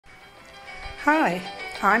Hi,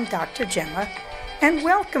 I'm Dr. Gemma, and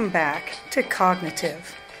welcome back to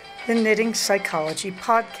Cognitive, the Knitting Psychology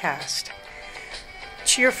podcast.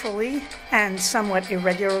 Cheerfully and somewhat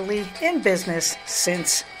irregularly in business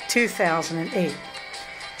since 2008.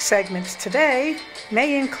 Segments today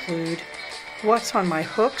may include what's on my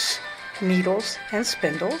hooks, needles, and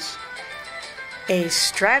spindles, a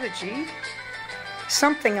strategy,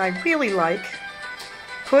 something I really like,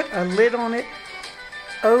 put a lid on it,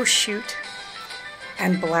 oh shoot,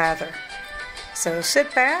 and blather. So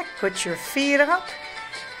sit back, put your feet up,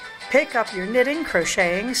 pick up your knitting,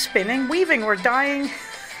 crocheting, spinning, weaving, or dyeing,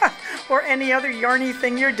 or any other yarny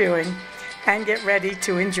thing you're doing, and get ready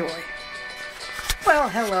to enjoy. Well,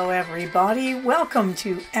 hello everybody. Welcome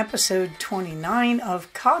to episode 29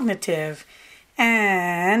 of Cognitive,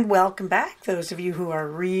 and welcome back, those of you who are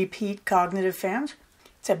repeat Cognitive fans.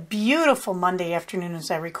 It's a beautiful Monday afternoon as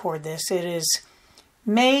I record this. It is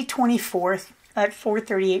May 24th at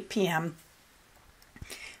 4:38 p.m.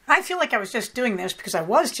 I feel like I was just doing this because I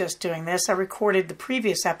was just doing this. I recorded the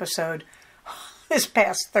previous episode this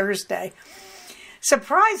past Thursday.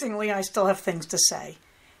 Surprisingly, I still have things to say.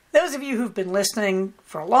 Those of you who've been listening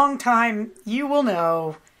for a long time, you will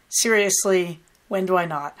know, seriously, when do I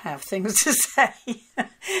not have things to say?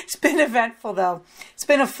 It's been eventful, though. It's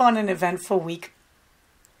been a fun and eventful week.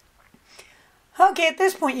 Okay, at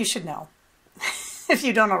this point, you should know, if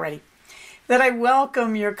you don't already, that I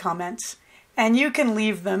welcome your comments, and you can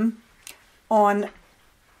leave them on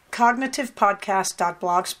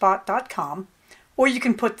cognitivepodcast.blogspot.com, or you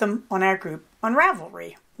can put them on our group on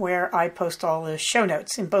Ravelry, where I post all the show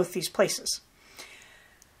notes in both these places.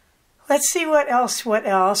 Let's see what else.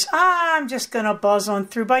 I'm just going to buzz on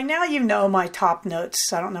through. By now you know my top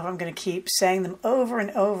notes. I don't know if I'm going to keep saying them over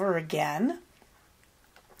and over again.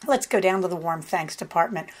 Let's go down to the warm thanks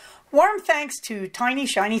department. Warm thanks to Tiny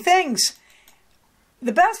Shiny Things.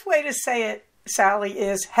 The best way to say it, Sally,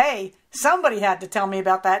 is, hey, somebody had to tell me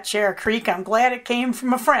about that chair creak. I'm glad it came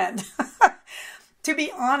from a friend. To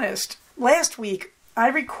be honest, last week I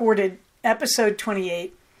recorded episode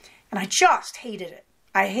 28 and I just hated it.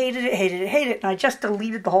 I hated it, and I just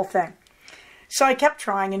deleted the whole thing. So I kept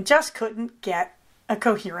trying and just couldn't get a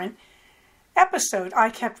coherent episode. I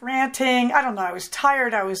kept ranting. I don't know. I was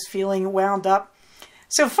tired. I was feeling wound up.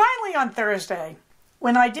 So finally on Thursday,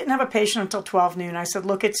 when I didn't have a patient until 12 noon, I said,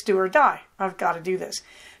 look, it's do or die. I've got to do this.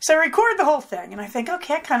 So I recorded the whole thing, and I think,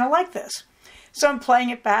 okay, I kind of like this. So I'm playing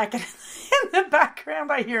it back, and in the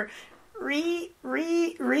background I hear, re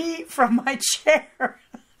from my chair. And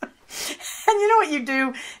you know what you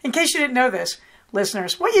do, in case you didn't know this,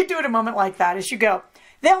 listeners, what you do at a moment like that is you go,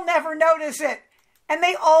 they'll never notice it. And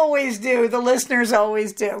they always do. The listeners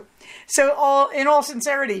always do. So in all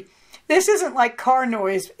sincerity, this isn't like car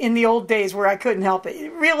noise in the old days where I couldn't help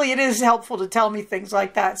it. Really, it is helpful to tell me things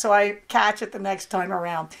like that so I catch it the next time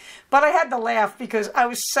around. But I had to laugh because I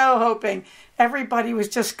was so hoping everybody was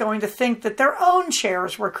just going to think that their own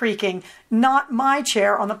chairs were creaking, not my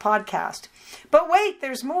chair on the podcast. But wait,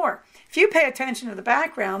 there's more. If you pay attention to the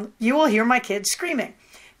background, you will hear my kids screaming.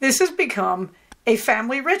 This has become a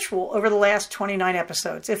family ritual over the last 29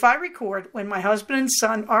 episodes. If I record when my husband and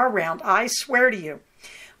son are around, I swear to you,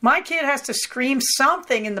 my kid has to scream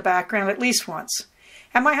something in the background at least once.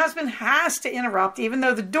 And my husband has to interrupt even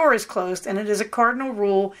though the door is closed, and it is a cardinal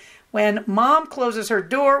rule. When mom closes her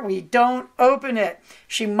door, we don't open it.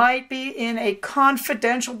 She might be in a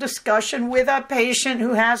confidential discussion with a patient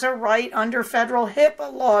who has a right under federal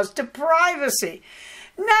HIPAA laws to privacy.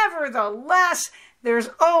 Nevertheless, there's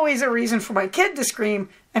always a reason for my kid to scream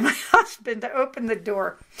and my husband to open the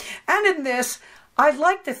door. And in this, I'd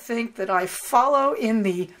like to think that I follow in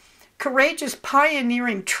the courageous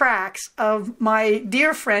pioneering tracks of my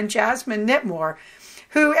dear friend Jasmine Knitmore,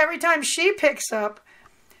 who every time she picks up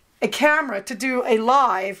a camera to do a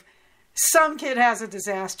live, some kid has a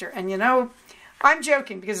disaster. And you know, I'm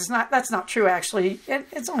joking because that's not true actually.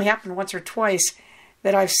 It's only happened once or twice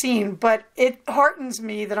that I've seen, but it heartens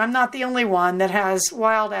me that I'm not the only one that has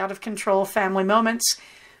wild, out of control family moments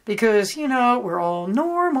because, you know, we're all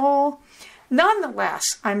normal.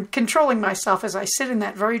 Nonetheless, I'm controlling myself as I sit in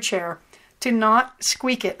that very chair to not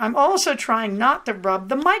squeak it. I'm also trying not to rub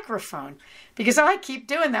the microphone because I keep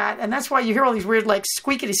doing that, and that's why you hear all these weird like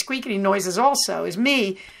squeakity noises also, is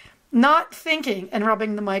me not thinking and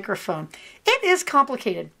rubbing the microphone. It is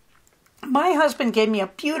complicated. My husband gave me a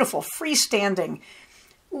beautiful, freestanding,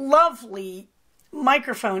 lovely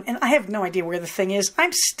microphone, and I have no idea where the thing is.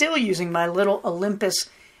 I'm still using my little Olympus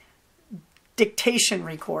dictation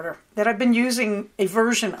recorder that I've been using a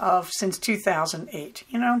version of since 2008.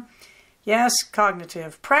 You know, Yes,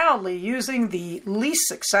 cognitive. Proudly using the least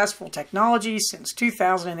successful technology since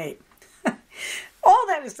 2008. All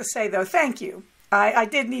that is to say, though, thank you. I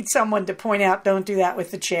did need someone to point out, don't do that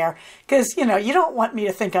with the chair. Because, you know, you don't want me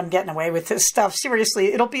to think I'm getting away with this stuff.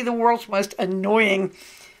 Seriously, it'll be the world's most annoying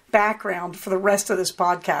background for the rest of this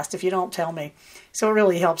podcast if you don't tell me. So it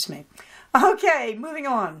really helps me. Okay, moving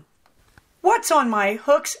on. What's on my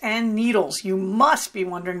hooks and needles? You must be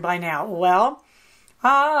wondering by now. Well,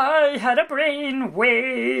 I had a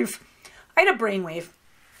brainwave. I had a brainwave.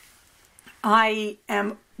 I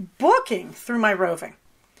am booking through my roving.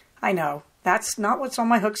 I know, that's not what's on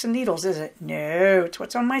my hooks and needles, is it? No, it's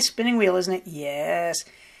what's on my spinning wheel, isn't it? Yes.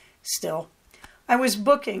 Still, I was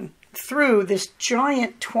booking through this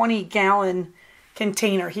giant 20-gallon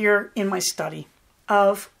container here in my study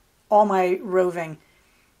of all my roving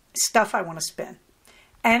stuff I want to spin.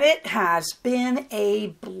 And it has been a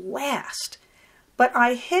blast. But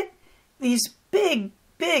I hit these big,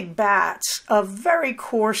 big bats of very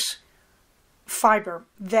coarse fiber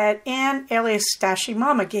that Ann alias Stashy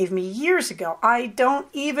Mama gave me years ago. I don't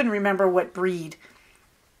even remember what breed.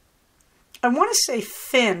 I want to say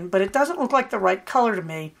thin, but it doesn't look like the right color to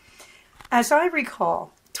me. As I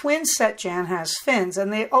recall, Twin Set Jan has fins,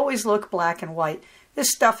 and they always look black and white.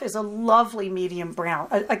 This stuff is a lovely medium brown,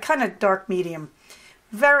 a kind of dark medium.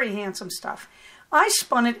 Very handsome stuff. I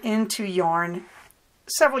spun it into yarn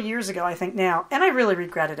several years ago, I think now, and I really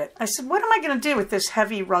regretted it. I said, what am I going to do with this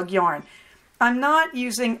heavy rug yarn? I'm not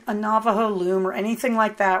using a Navajo loom or anything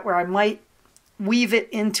like that where I might weave it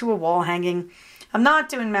into a wall hanging. I'm not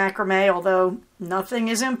doing macrame, although nothing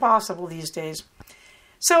is impossible these days.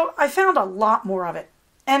 So I found a lot more of it,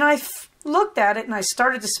 and I looked at it and I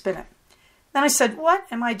started to spin it. Then I said, what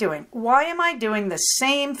am I doing? Why am I doing the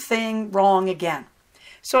same thing wrong again?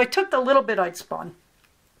 So I took the little bit I'd spun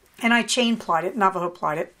and I chain plied it, Navajo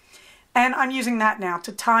plied it, and I'm using that now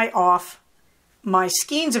to tie off my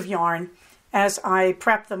skeins of yarn as I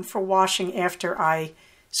prep them for washing after I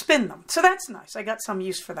spin them. So that's nice. I got some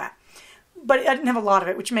use for that. But I didn't have a lot of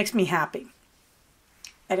it, which makes me happy.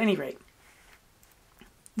 At any rate,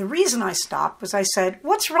 the reason I stopped was I said,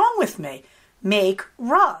 what's wrong with me? Make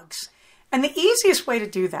rugs. And the easiest way to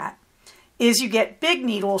do that is you get big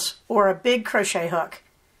needles or a big crochet hook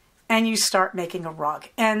and you start making a rug.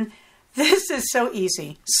 And this is so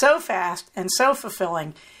easy, so fast, and so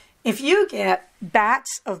fulfilling. If you get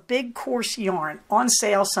bats of big coarse yarn on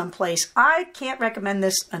sale someplace, I can't recommend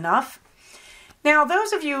this enough. Now,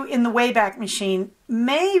 those of you in the Wayback Machine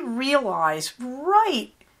may realize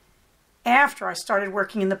right after I started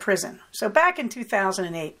working in the prison, so back in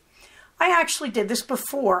 2008, I actually did this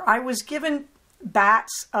before. I was given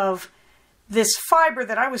bats of this fiber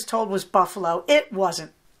that I was told was buffalo. It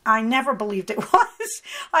wasn't. I never believed it was.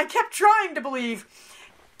 I kept trying to believe.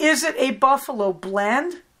 Is it a buffalo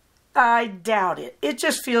blend? I doubt it. It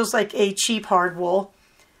just feels like a cheap hard wool.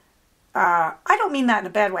 I don't mean that in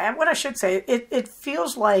a bad way. What I should say, it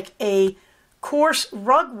feels like a coarse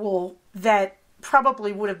rug wool that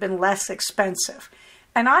probably would have been less expensive.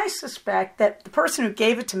 And I suspect that the person who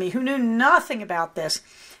gave it to me, who knew nothing about this,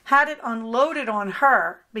 had it unloaded on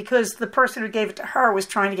her because the person who gave it to her was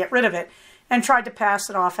trying to get rid of it and tried to pass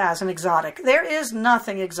it off as an exotic. There is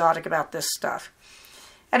nothing exotic about this stuff.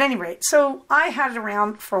 At any rate, so I had it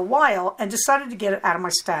around for a while and decided to get it out of my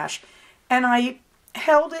stash. And I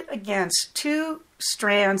held it against 2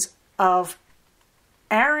 strands of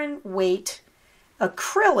Aran weight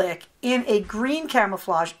acrylic in a green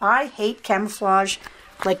camouflage. I hate camouflage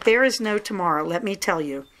like there is no tomorrow, let me tell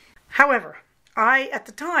you. However, I, at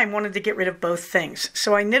the time, wanted to get rid of both things.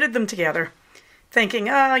 So I knitted them together, thinking,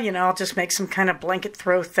 I'll just make some kind of blanket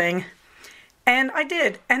throw thing. And I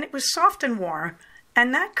did, and it was soft and warm.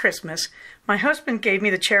 And that Christmas, my husband gave me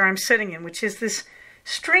the chair I'm sitting in, which is this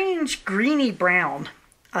strange greeny brown,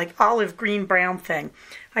 like olive green brown thing.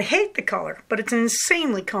 I hate the color, but it's an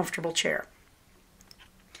insanely comfortable chair.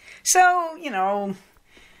 So,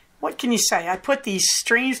 what can you say? I put the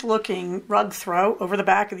strange-looking rug throw over the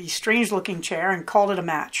back of the strange-looking chair and called it a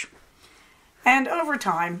match. And over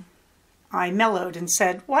time, I mellowed and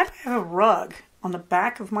said, why do I have a rug on the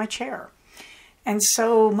back of my chair? And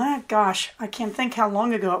so, my gosh, I can't think how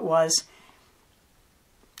long ago it was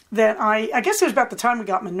that I guess it was about the time we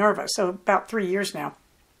got Minerva, so about 3 years now.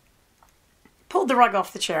 Pulled the rug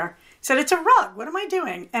off the chair, said, it's a rug, what am I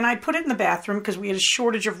doing? And I put it in the bathroom because we had a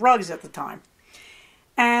shortage of rugs at the time.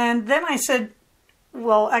 And then I said,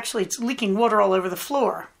 well, actually, it's leaking water all over the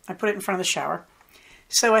floor. I put it in front of the shower.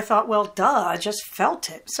 So I thought, well, duh, I just felt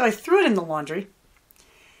it. So I threw it in the laundry.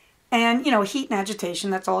 And, heat and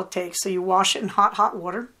agitation, that's all it takes. So you wash it in hot, hot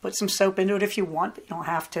water. Put some soap into it if you want, but you don't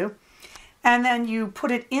have to. and then you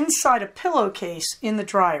put it inside a pillowcase in the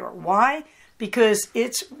dryer. Why? Because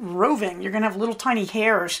it's roving. You're going to have little tiny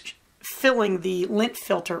hairs filling the lint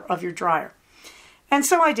filter of your dryer. And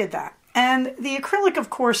so I did that. And the acrylic, of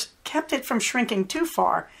course, kept it from shrinking too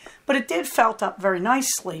far, but it did felt up very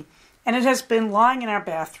nicely, and it has been lying in our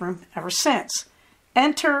bathroom ever since.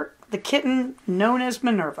 Enter the kitten known as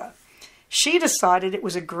Minerva. She decided it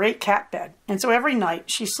was a great cat bed, and so every night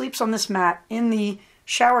she sleeps on this mat in the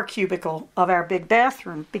shower cubicle of our big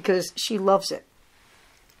bathroom because she loves it.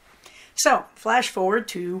 So, flash forward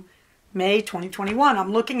to May 2021.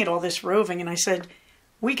 I'm looking at all this roving, and I said,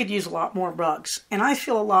 we could use a lot more rugs, and I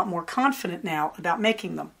feel a lot more confident now about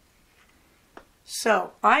making them.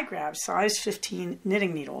 So I grabbed size 15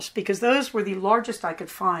 knitting needles because those were the largest I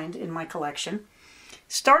could find in my collection.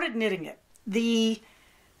 Started knitting it. The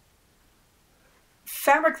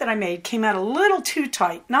fabric that I made came out a little too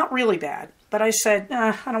tight, not really bad, but I said,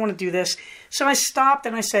 I don't want to do this. So I stopped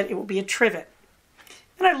and I said it will be a trivet.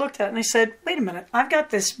 Then I looked at it and I said, wait a minute, I've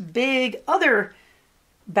got this big other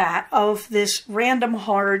bat of this random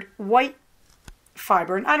hard white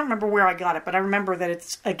fiber, and I don't remember where I got it, but I remember that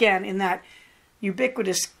it's again in that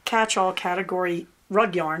ubiquitous catch-all category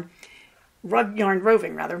rug yarn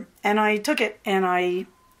roving rather, and I took it and I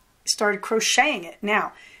started crocheting it.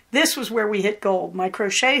 Now this was where we hit gold. My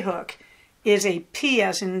crochet hook is a P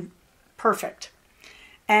as in perfect,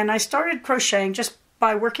 and I started crocheting just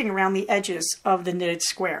by working around the edges of the knitted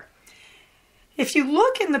square. If you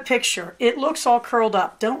look in the picture, it looks all curled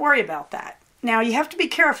up. Don't worry about that. Now, you have to be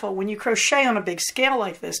careful when you crochet on a big scale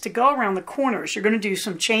like this to go around the corners. You're going to do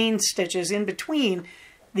some chain stitches in between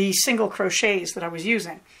the single crochets that I was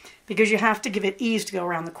using because you have to give it ease to go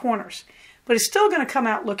around the corners. But it's still going to come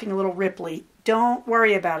out looking a little ripply. Don't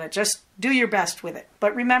worry about it. Just do your best with it.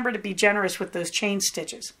 But remember to be generous with those chain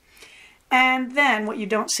stitches. And then what you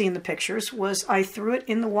don't see in the pictures was I threw it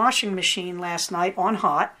in the washing machine last night on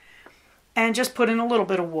hot, and just put in a little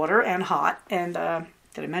bit of water and hot, and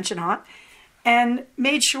did I mention hot? And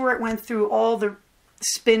made sure it went through all the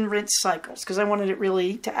spin rinse cycles because I wanted it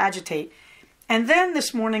really to agitate. And then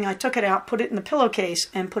this morning I took it out, put it in the pillowcase,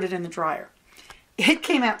 and put it in the dryer. It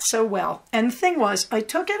came out so well. And the thing was, I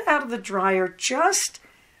took it out of the dryer just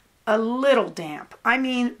a little damp. I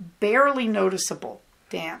mean, barely noticeable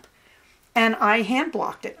damp. And I hand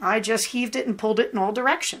blocked it. I just heaved it and pulled it in all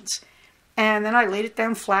directions. And then I laid it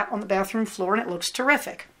down flat on the bathroom floor, and it looks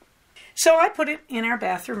terrific. So I put it in our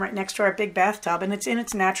bathroom right next to our big bathtub, and it's in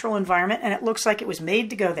its natural environment, and it looks like it was made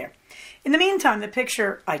to go there. In the meantime, the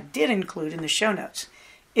picture I did include in the show notes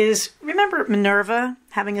is, remember Minerva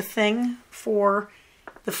having a thing for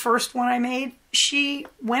the first one I made? She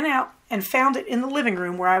went out and found it in the living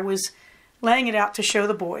room where I was laying it out to show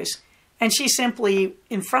the boys. And she simply,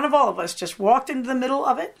 in front of all of us, just walked into the middle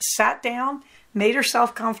of it, sat down, made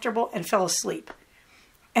herself comfortable, and fell asleep.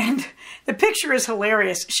 And the picture is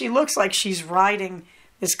hilarious. She looks like she's riding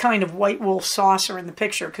this kind of white wool saucer in the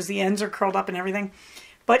picture because the ends are curled up and everything.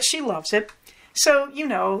 But she loves it. So, you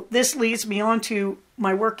know, this leads me on to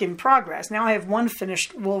my work in progress. Now I have one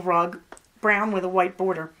finished wool rug, brown with a white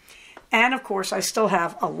border. And, of course, I still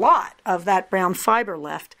have a lot of that brown fiber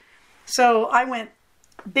left. So I went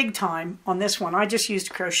big time on this one. I just used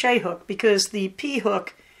a crochet hook because the P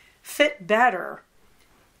hook fit better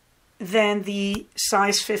than the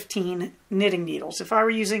size 15 knitting needles. If I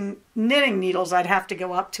were using knitting needles, I'd have to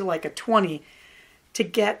go up to like a 20 to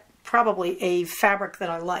get probably a fabric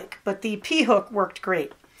that I like. But the P hook worked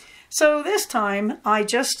great. So this time I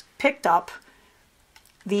just picked up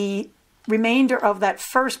the remainder of that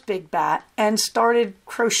first big bat and started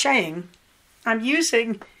crocheting. I'm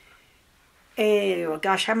using oh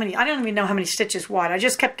gosh, how many? I don't even know how many stitches wide. I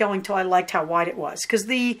just kept going till I liked how wide it was. Because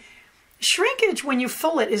the shrinkage when you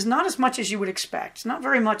full it is not as much as you would expect. It's not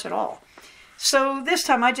very much at all. So this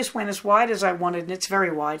time I just went as wide as I wanted, and it's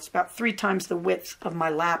very wide. It's about 3 times the width of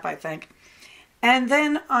my lap, I think. And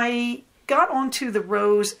then I got onto the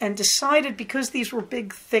rows and decided, because these were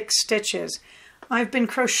big, thick stitches, I've been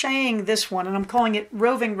crocheting this one, and I'm calling it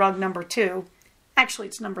Roving Rug number 2. Actually,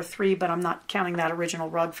 it's number 3, but I'm not counting that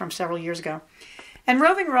original rug from several years ago. And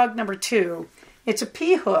Roving Rug number 2, it's a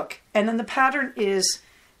P hook, and then the pattern is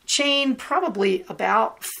chain probably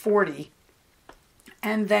about 40.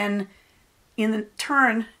 And then in the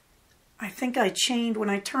turn, I think I chained, when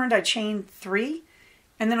I turned, I chained 3.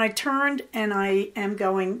 And then I turned and I am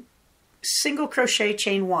going single crochet,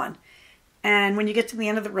 chain 1. And when you get to the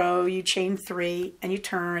end of the row, you chain 3 and you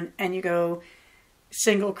turn and you go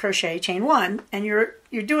single crochet chain 1, and you're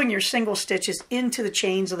doing your single stitches into the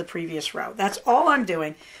chains of the previous row. That's all I'm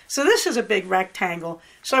doing. So this is a big rectangle,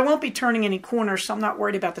 so I won't be turning any corners, so I'm not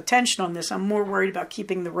worried about the tension on this. I'm more worried about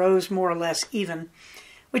keeping the rows more or less even,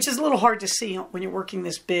 which is a little hard to see when you're working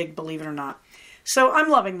this big, believe it or not. So I'm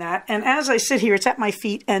loving that, and as I sit here, it's at my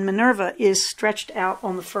feet, and Minerva is stretched out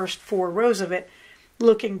on the first 4 rows of it,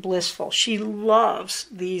 looking blissful. She loves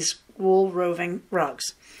these wool roving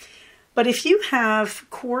rugs. But if you have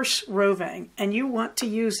coarse roving and you want to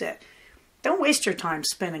use it, don't waste your time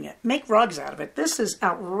spinning it. Make rugs out of it. This is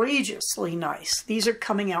outrageously nice. These are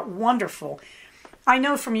coming out wonderful. I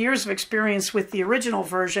know from years of experience with the original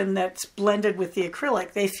version that's blended with the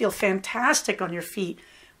acrylic, they feel fantastic on your feet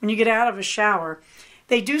when you get out of a shower.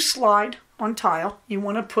 They do slide on tile. You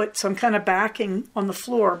want to put some kind of backing on the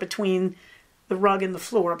floor between the rug and the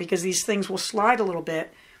floor because these things will slide a little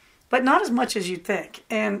bit, but not as much as you'd think.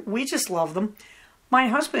 And we just love them. My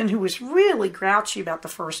husband, who was really grouchy about the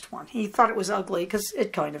first one, he thought it was ugly because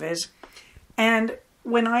it kind of is. And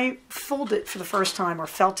when I folded it for the first time or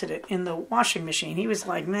felted it in the washing machine, he was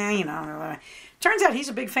like, nah, you know. Turns out he's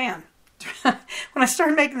a big fan. When I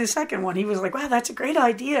started making the second one, he was like, wow, that's a great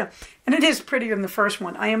idea. And it is prettier than the first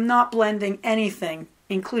one. I am not blending anything,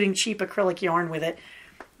 including cheap acrylic yarn with it.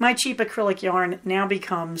 My cheap acrylic yarn now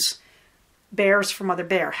becomes Bears from Mother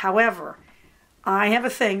Bear. However, I have a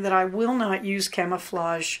thing that I will not use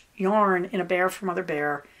camouflage yarn in a Bear from Mother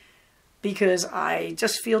Bear because I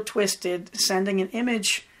just feel twisted sending an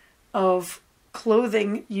image of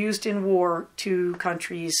clothing used in war to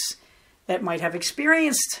countries that might have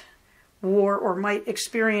experienced war or might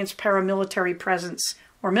experience paramilitary presence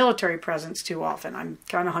or military presence too often. I'm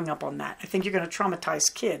kind of hung up on that. I think you're going to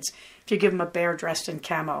traumatize kids if you give them a bear dressed in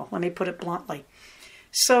camo. Let me put it bluntly.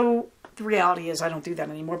 So the reality is I don't do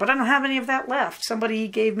that anymore, but I don't have any of that left. Somebody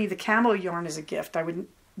gave me the camo yarn as a gift. I would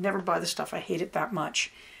never buy the stuff. I hate it that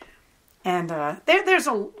much. And there's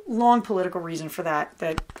a long political reason for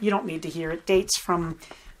that you don't need to hear. It dates from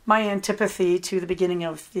my antipathy to the beginning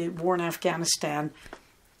of the war in Afghanistan,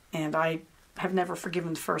 and I have never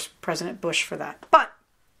forgiven the first President Bush for that. But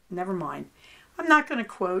never mind. I'm not going to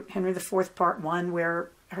quote Henry IV Part 1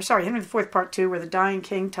 Henry IV Part 2 where the dying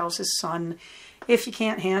king tells his son, if you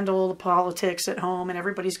can't handle the politics at home and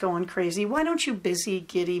everybody's going crazy, why don't you busy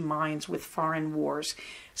giddy minds with foreign wars?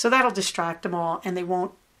 So that'll distract them all and they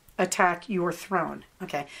won't attack your throne.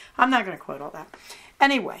 Okay, I'm not going to quote all that.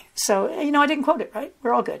 Anyway, so, you know, I didn't quote it, right?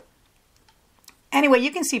 We're all good. Anyway,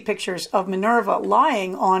 you can see pictures of Minerva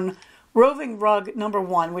lying on roving rug number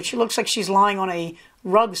 1, which looks like she's lying on a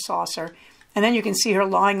rug saucer. And then you can see her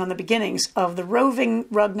lying on the beginnings of the roving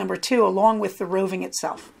rug number 2, along with the roving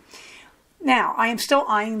itself. Now, I am still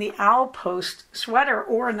eyeing the Owl Post sweater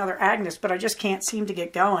or another Agnes, but I just can't seem to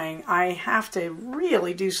get going. I have to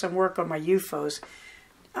really do some work on my UFOs.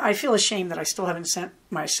 I feel ashamed that I still haven't sent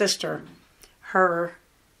my sister her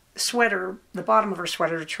sweater, the bottom of her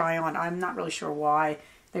sweater, to try on. I'm not really sure why.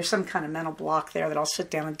 There's some kind of mental block there that I'll sit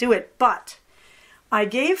down and do it. But I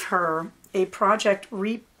gave her a Project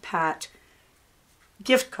Repat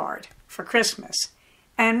gift card for Christmas.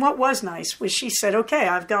 And what was nice was she said, okay,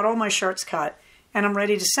 I've got all my shirts cut and I'm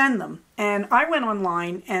ready to send them. And I went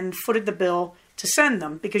online and footed the bill to send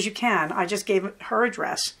them because you can. I just gave her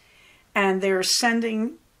address and they're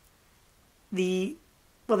sending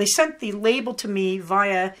they sent the label to me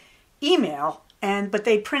via email, but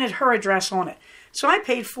they printed her address on it. So I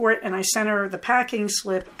paid for it and I sent her the packing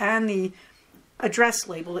slip and the address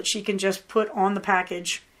label that she can just put on the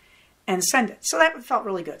package and send it. So that felt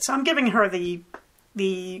really good. So I'm giving her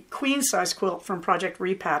the queen size quilt from Project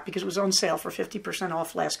Repat because it was on sale for 50%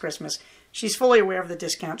 off last Christmas. She's fully aware of the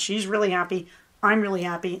discount. She's really happy. I'm really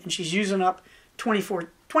happy. And she's using up 21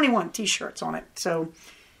 t-shirts on it. So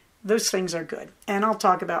those things are good. And I'll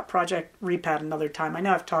talk about Project Repat another time. I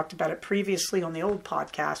know I've talked about it previously on the old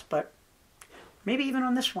podcast, but maybe even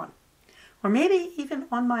on this one. Or maybe even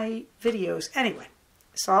on my videos. Anyway,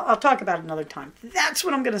 so I'll talk about it another time. That's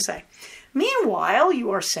what I'm going to say. Meanwhile,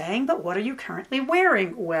 you are saying, but what are you currently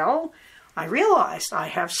wearing? Well, I realized I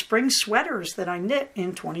have spring sweaters that I knit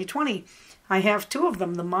in 2020. I have 2 of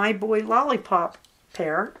them, the My Boy Lollipop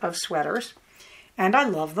pair of sweaters, and I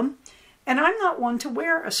love them. And I'm not one to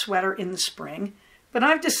wear a sweater in the spring, but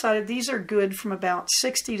I've decided these are good from about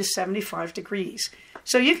 60 to 75 degrees.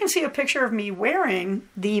 So you can see a picture of me wearing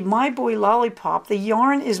the My Boy Lollipop. The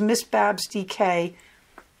yarn is Miss Babs DK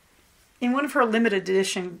in one of her limited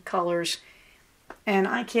edition colors. And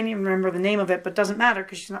I can't even remember the name of it, but it doesn't matter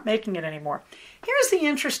because she's not making it anymore. Here's the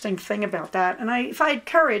interesting thing about that. And if I had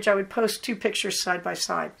courage, I would post 2 pictures side by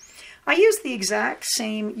side. I used the exact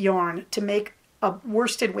same yarn to make a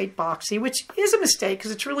worsted weight boxy, which is a mistake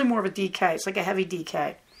because it's really more of a DK. It's like a heavy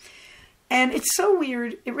DK. And it's so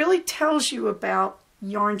weird. It really tells you about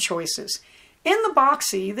yarn choices. In the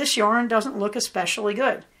boxy, this yarn doesn't look especially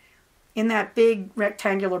good in that big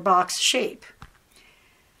rectangular box shape.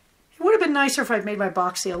 It would have been nicer if I'd made my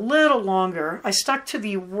boxy a little longer. I stuck to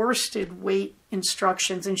the worsted weight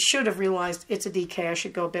instructions and should have realized it's a DK. I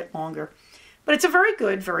should go a bit longer. But it's a very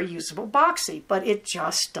good, very usable boxy, but it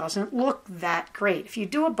just doesn't look that great. If you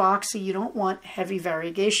do a boxy, you don't want heavy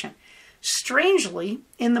variegation. Strangely,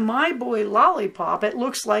 in the My Boy Lollipop, it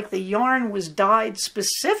looks like the yarn was dyed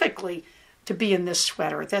specifically to be in this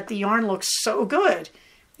sweater, that the yarn looks so good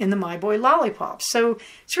in the My Boy Lollipop. So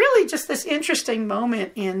it's really just this interesting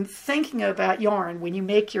moment in thinking about yarn when you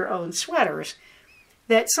make your own sweaters,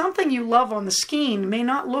 that something you love on the skein may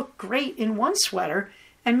not look great in one sweater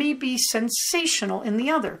and may be sensational in the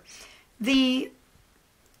other. The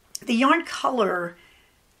yarn color,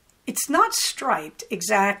 it's not striped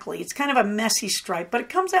exactly. It's kind of a messy stripe, but it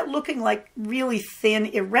comes out looking like really thin,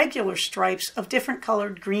 irregular stripes of different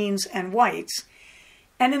colored greens and whites.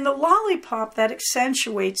 And in the lollipop, that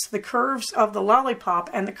accentuates the curves of the lollipop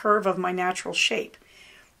and the curve of my natural shape.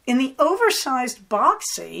 In the oversized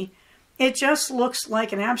boxy, it just looks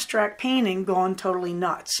like an abstract painting gone totally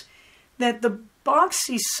nuts. That the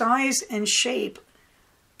boxy size and shape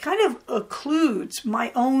kind of occludes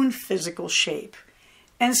my own physical shape.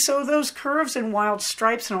 And so those curves and wild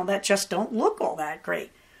stripes and all that just don't look all that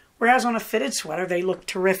great. Whereas on a fitted sweater, they look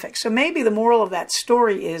terrific. So maybe the moral of that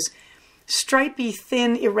story is stripy,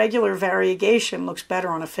 thin, irregular variegation looks better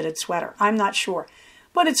on a fitted sweater. I'm not sure,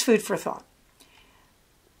 but it's food for thought.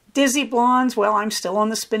 Dizzy Blondes, well, I'm still on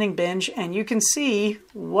the spinning binge, and you can see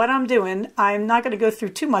what I'm doing. I'm not going to go through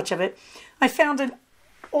too much of it. I found an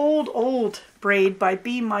old braid by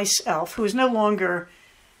Be Myself, who is no longer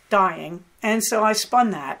dying, and so I spun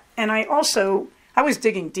that. And I was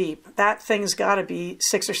digging deep. That thing's got to be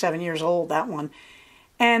 6 or 7 years old, that one.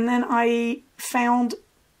 And then I found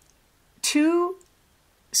 2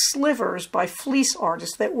 slivers by Fleece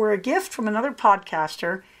Artist that were a gift from another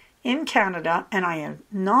podcaster in Canada, and I am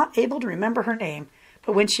not able to remember her name.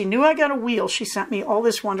 But when she knew I got a wheel, she sent me all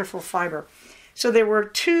this wonderful fiber. So there were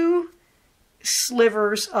 2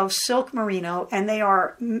 slivers of silk merino, and they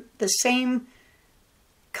are the same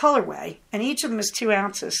colorway, and each of them is 2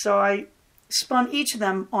 ounces. So I spun each of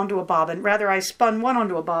them onto a bobbin. Rather, I spun one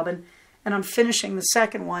onto a bobbin, and I'm finishing the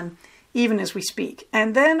second one even as we speak.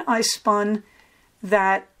 And then I spun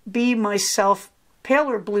that Be Myself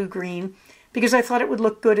paler blue-green because I thought it would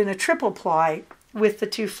look good in a triple ply with the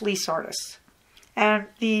 2 Fleece Artists. And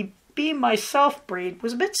the Be Myself braid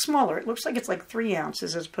was a bit smaller. It looks like it's like 3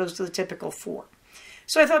 ounces as opposed to the typical 4.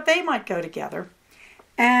 So I thought they might go together.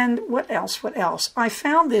 And what else? I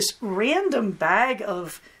found this random bag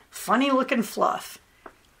of funny-looking fluff.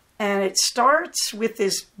 And it starts with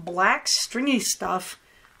this black stringy stuff,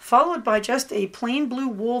 followed by just a plain blue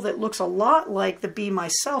wool that looks a lot like the Be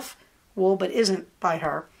Myself wool, but isn't by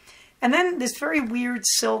her. And then this very weird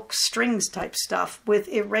silk strings type stuff with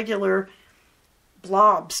irregular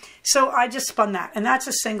blobs. So I just spun that, and that's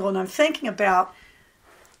a single, and I'm thinking about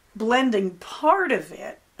blending part of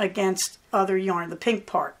it against other yarn, the pink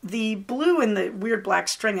part. The blue and the weird black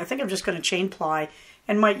string, I think I'm just going to chain ply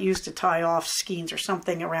and might use to tie off skeins or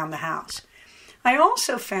something around the house. I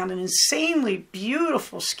also found an insanely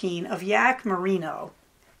beautiful skein of yak merino.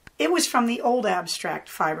 It was from the old Abstract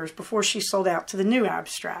fibers before she sold out to the new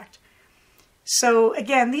Abstract. So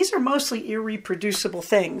again, these are mostly irreproducible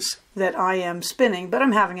things that I am spinning, but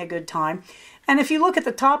I'm having a good time. And if you look at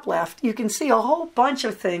the top left, you can see a whole bunch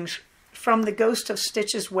of things from the Ghost of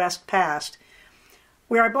Stitches West past,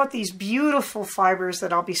 where I bought these beautiful fibers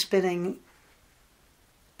that I'll be spinning,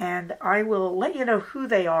 and I will let you know who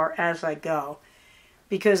they are as I go,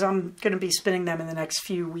 because I'm going to be spinning them in the next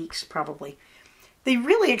few weeks probably. The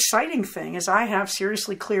really exciting thing is I have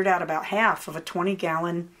seriously cleared out about half of a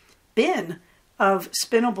 20-gallon bin of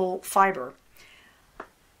spinnable fiber.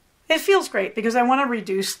 It feels great because I want to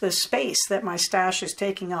reduce the space that my stash is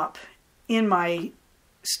taking up in my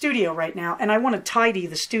studio right now, and I want to tidy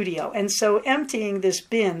the studio. And so emptying this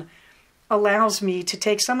bin allows me to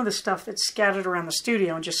take some of the stuff that's scattered around the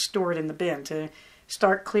studio and just store it in the bin to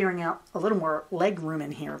start clearing out a little more leg room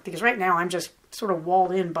in here, because right now I'm just sort of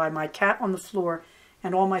walled in by my cat on the floor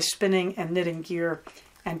and all my spinning and knitting gear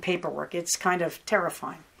and paperwork. It's kind of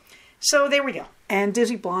terrifying. So there we go. And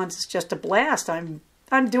Dizzy Blondes is just a blast. I'm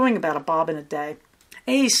doing about a bobbin a day.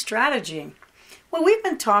 A strategy. Well, we've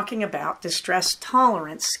been talking about distress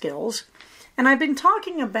tolerance skills, and I've been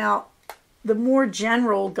talking about the more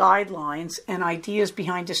general guidelines and ideas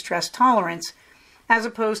behind distress tolerance as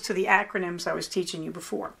opposed to the acronyms I was teaching you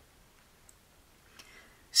before.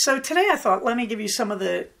 So today I thought, let me give you some of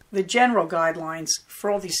the general guidelines for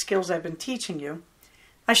all these skills I've been teaching you.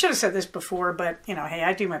 I should have said this before, but, you know, hey,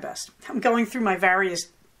 I do my best. I'm going through my various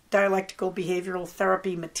dialectical behavioral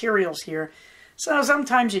therapy materials here, so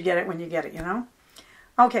sometimes you get it when you get it, you know?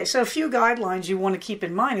 Okay, so a few guidelines you want to keep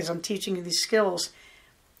in mind as I'm teaching you these skills.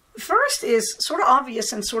 First is sort of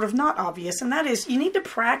obvious and sort of not obvious, and that is you need to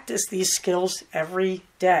practice these skills every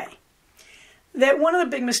day. That one of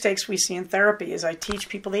the big mistakes we see in therapy is I teach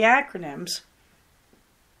people the acronyms,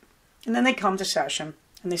 and then they come to session,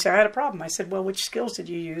 and they say, I had a problem. I said, well, which skills did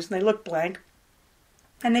you use? And they look blank,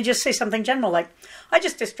 and they just say something general like, I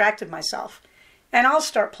just distracted myself. And I'll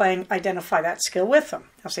start playing identify that skill with them.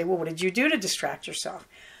 I'll say, well, what did you do to distract yourself?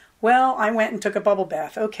 Well, I went and took a bubble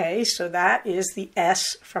bath. Okay, so that is the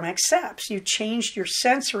S from accepts. You changed your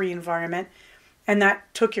sensory environment, and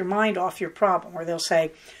that took your mind off your problem. Or they'll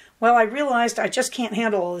say, well, I realized I just can't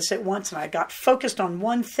handle all this at once, and I got focused on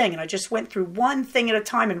one thing, and I just went through one thing at a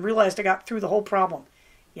time and realized I got through the whole problem.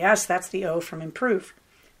 Yes, that's the O from improve.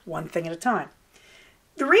 One thing at a time.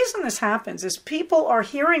 The reason this happens is people are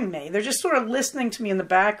hearing me. They're just sort of listening to me in the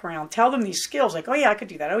background, tell them these skills like, oh yeah, I could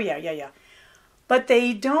do that. Oh yeah. But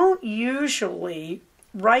they don't usually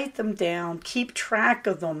write them down, keep track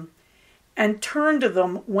of them, and turn to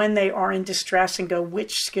them when they are in distress and go,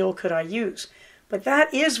 which skill could I use? But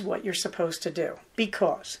that is what you're supposed to do,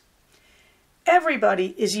 because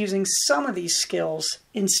everybody is using some of these skills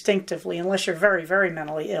instinctively, unless you're very, very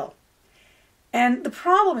mentally ill. And the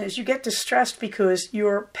problem is you get distressed because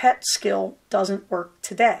your pet skill doesn't work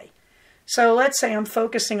today. So let's say I'm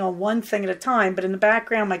focusing on one thing at a time, but in the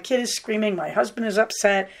background my kid is screaming, my husband is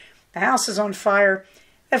upset, the house is on fire,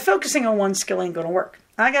 and focusing on one skill ain't going to work.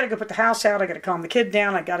 I got to go put the house out, I got to calm the kid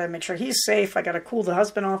down, I got to make sure he's safe, I got to cool the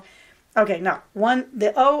husband off. Okay, no,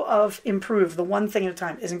 the O of improve, the one thing at a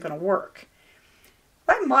time, isn't going to work.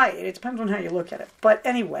 That might, it depends on how you look at it. But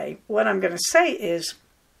anyway, what I'm going to say is,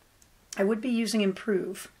 I would be using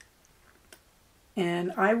improve,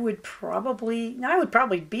 and I would probably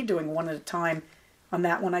be doing one at a time on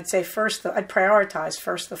that one. I'd say first, I'd prioritize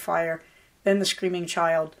first the fire, then the screaming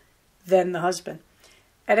child, then the husband.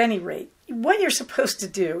 At any rate, what you're supposed to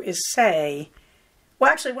do is say,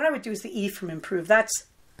 well, actually, what I would do is the E from improve. That's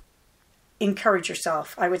encourage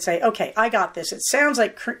yourself. I would say, okay, I got this. It sounds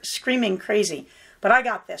like screaming crazy, but I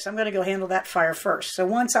got this. I'm going to go handle that fire first. So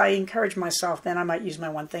once I encourage myself, then I might use my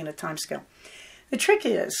one thing at a time skill. The trick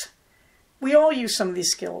is, we all use some of these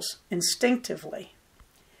skills instinctively.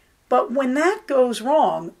 But when that goes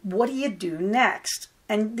wrong, what do you do next?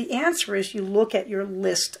 And the answer is you look at your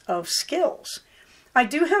list of skills. I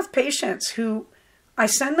do have patients who I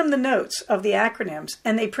send them the notes of the acronyms,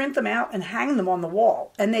 and they print them out and hang them on the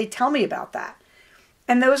wall, and they tell me about that.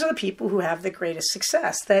 And those are the people who have the greatest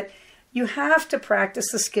success, that you have to practice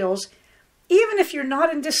the skills. Even if you're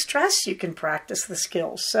not in distress, you can practice the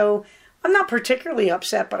skills. So I'm not particularly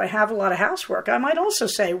upset, but I have a lot of housework. I might also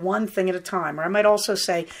say one thing at a time, or I might also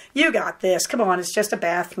say, you got this. Come on, it's just a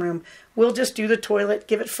bathroom. We'll just do the toilet,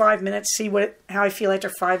 give it 5 minutes, see how I feel after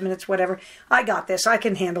 5 minutes, whatever. I got this. I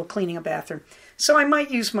can handle cleaning a bathroom. So I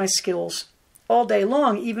might use my skills all day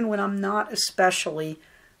long, even when I'm not especially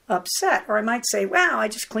upset. Or I might say, wow, I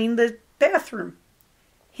just cleaned the bathroom.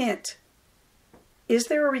 Hint. Is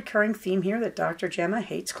there a recurring theme here that Dr. Gemma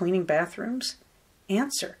hates cleaning bathrooms?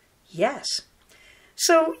 Answer, yes.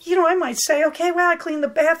 So, I might say, okay, well, I cleaned the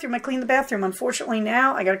bathroom. Unfortunately,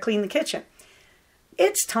 now I got to clean the kitchen.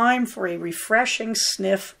 It's time for a refreshing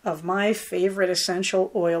sniff of my favorite essential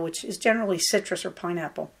oil, which is generally citrus or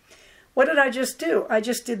pineapple. What did I just do? I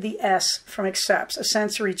just did the S from accepts, a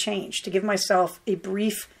sensory change, to give myself a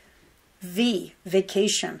brief V,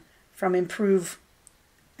 vacation, from improve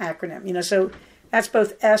acronym. So that's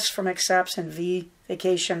both S from accepts and V,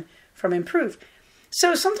 vacation, from improve.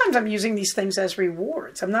 So sometimes I'm using these things as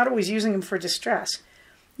rewards. I'm not always using them for distress.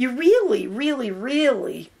 You really, really,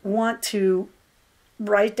 really want to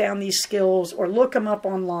write down these skills or look them up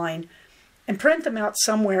online and print them out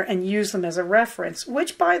somewhere and use them as a reference,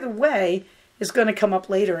 which, by the way, is going to come up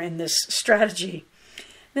later in this strategy.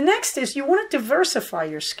 The next is you want to diversify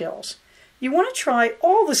your skills. You want to try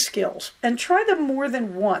all the skills and try them more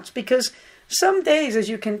than once, because some days, as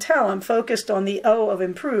you can tell, I'm focused on the O of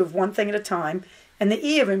improve, one thing at a time, and the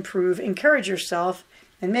E of improve, encourage yourself,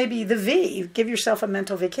 and maybe the V, give yourself a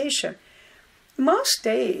mental vacation. Most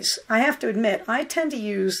days, I have to admit, I tend to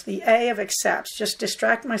use the A of accepts, just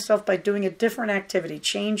distract myself by doing a different activity,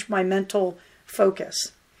 change my mental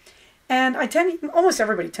focus. And almost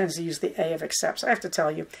everybody tends to use the A of accepts, I have to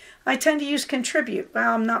tell you. I tend to use contribute.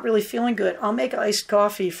 Well, I'm not really feeling good. I'll make iced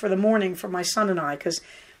coffee for the morning for my son and I, because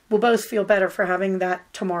we'll both feel better for having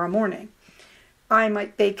that tomorrow morning. I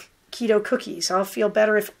might bake keto cookies. I'll feel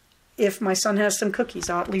better if my son has some cookies.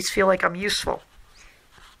 I'll at least feel like I'm useful.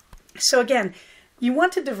 So again, you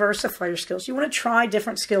want to diversify your skills. You want to try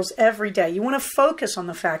different skills every day. You want to focus on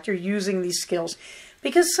the fact you're using these skills.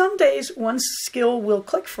 Because some days one skill will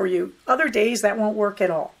click for you. Other days that won't work at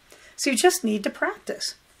all. So you just need to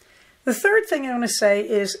practice. The third thing I want to say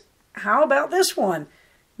is, how about this one?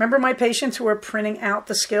 Remember my patients who are printing out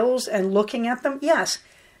the skills and looking at them? Yes.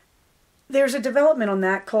 There's a development on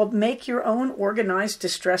that called Make Your Own Organized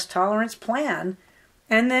Distress Tolerance Plan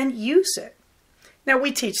and then use it. Now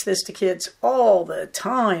we teach this to kids all the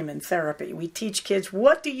time in therapy. We teach kids,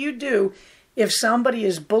 what do you do if somebody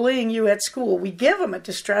is bullying you at school? We give them a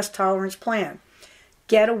distress tolerance plan.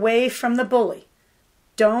 Get away from the bully.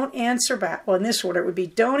 Don't answer back. Well, in this order, it would be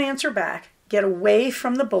don't answer back, get away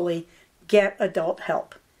from the bully, get adult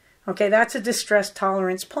help. Okay, that's a distress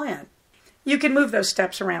tolerance plan. You can move those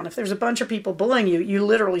steps around. If there's a bunch of people bullying you, you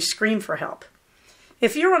literally scream for help.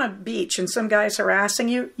 If you're on a beach and some guy's harassing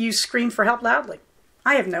you, you scream for help loudly.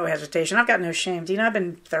 I have no hesitation. I've got no shame. Dina, I've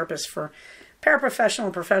been a therapist for paraprofessional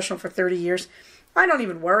and professional for 30 years. I don't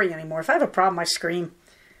even worry anymore. If I have a problem, I scream.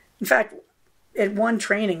 In fact, at one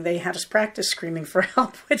training, they had us practice screaming for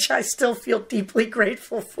help, which I still feel deeply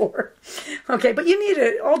grateful for. Okay, but you need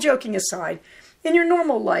it, all joking aside, in your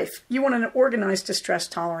normal life, you want an organized distress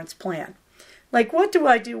tolerance plan. Like, what do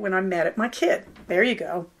I do when I'm mad at my kid? There you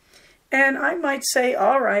go. And I might say,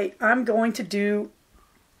 all right, I'm going to do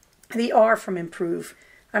the R from improve.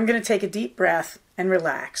 I'm going to take a deep breath and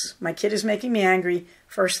relax. My kid is making me angry.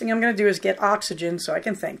 First thing I'm going to do is get oxygen so I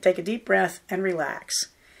can think. Take a deep breath and relax.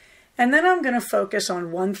 And then I'm going to focus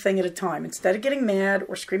on one thing at a time. Instead of getting mad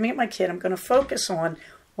or screaming at my kid, I'm going to focus on,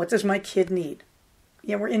 what does my kid need?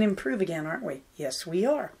 Yeah, we're in improve again, aren't we? Yes, we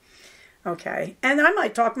are. Okay. And I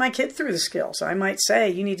might talk my kid through the skills. I might say,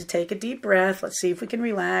 you need to take a deep breath. Let's see if we can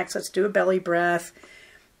relax. Let's do a belly breath.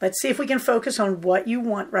 Let's see if we can focus on what you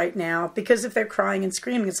want right now. Because if they're crying and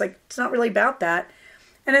screaming, it's like, it's not really about that.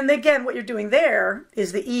 And then again, what you're doing there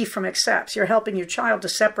is the E from accepts. You're helping your child to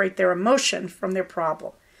separate their emotion from their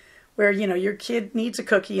problem. Where, you know, your kid needs a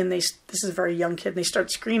cookie and this is a very young kid and they start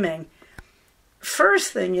screaming.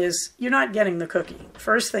 First thing is, you're not getting the cookie.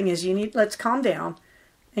 First thing is, let's calm down.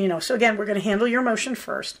 And, you know, so again, we're going to handle your emotion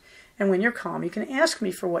first. And when you're calm, you can ask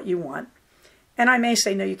me for what you want. And I may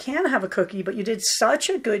say, no, you can have a cookie, but you did such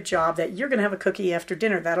a good job that you're going to have a cookie after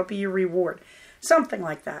dinner. That'll be your reward. Something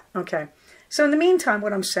like that. Okay. So in the meantime,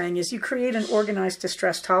 what I'm saying is you create an organized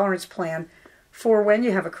distress tolerance plan for when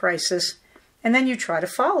you have a crisis, and then you try to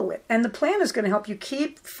follow it. And the plan is going to help you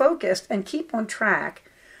keep focused and keep on track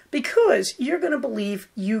because you're going to believe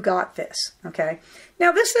you got this. Okay.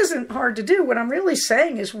 Now, this isn't hard to do. What I'm really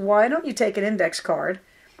saying is, why don't you take an index card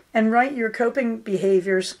and write your coping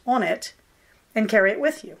behaviors on it and carry it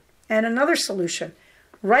with you? And another solution,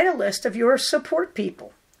 write a list of your support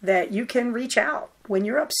people that you can reach out. When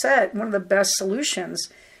you're upset, one of the best solutions,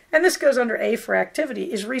 and this goes under A for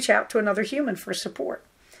activity, is reach out to another human for support.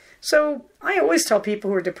 So I always tell people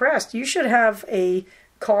who are depressed, you should have a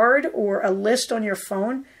card or a list on your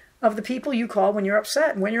phone of the people you call when you're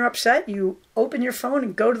upset. And when you're upset, you open your phone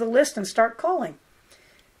and go to the list and start calling.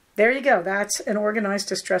 There you go. That's an organized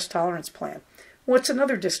distress tolerance plan. What's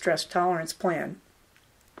another distress tolerance plan?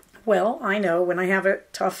 Well, I know when I have a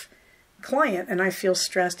tough client and I feel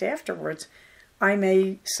stressed afterwards, I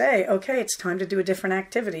may say, okay, it's time to do a different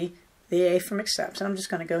activity, the A from accepts, and I'm just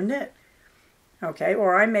going to go knit. Okay,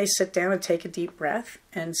 or I may sit down and take a deep breath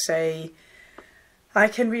and say, I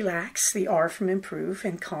can relax, the R from improve,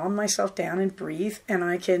 and calm myself down and breathe, and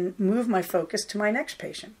I can move my focus to my next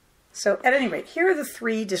patient. So at any rate, here are the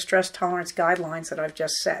 3 distress tolerance guidelines that I've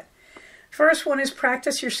just set. First one is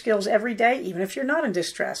practice your skills every day, even if you're not in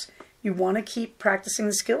distress. You want to keep practicing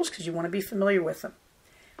the skills because you want to be familiar with them.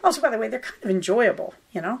 Also, by the way, they're kind of enjoyable,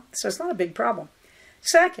 you know, so it's not a big problem.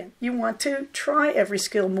 Second, you want to try every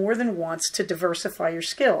skill more than once to diversify your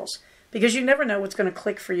skills because you never know what's going to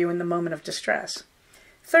click for you in the moment of distress.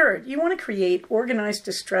 Third, you want to create organized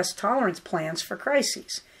distress tolerance plans for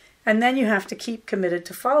crises, and then you have to keep committed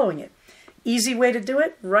to following it. Easy way to do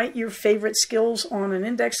it, write your favorite skills on an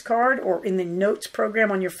index card or in the notes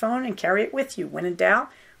program on your phone and carry it with you. When in doubt,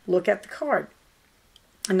 look at the card.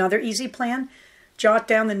 Another easy plan, jot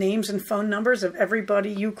down the names and phone numbers of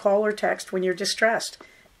everybody you call or text when you're distressed.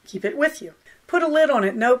 Keep it with you. Put a lid on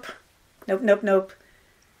it. Nope. Nope, nope, nope.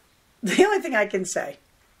 The only thing I can say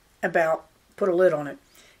about put a lid on it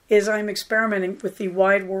is I'm experimenting with the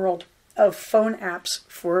wide world of phone apps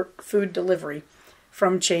for food delivery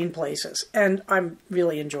from chain places, and I'm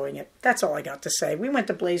really enjoying it. That's all I got to say. We went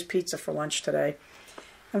to Blaze Pizza for lunch today,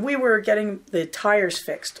 and we were getting the tires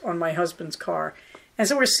fixed on my husband's car. And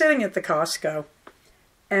so we're sitting at the Costco,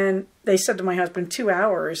 and they said to my husband, 2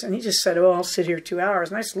 hours, and he just said, oh, I'll sit here 2 hours.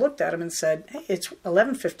 And I just looked at him and said, hey, it's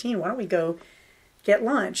 11:15, why don't we go get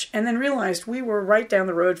lunch? And then realized we were right down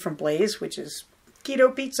the road from Blaze, which is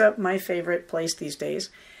keto pizza, my favorite place these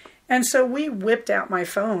days. And so we whipped out my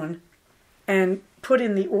phone and put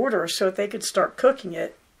in the order so that they could start cooking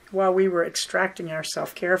it while we were extracting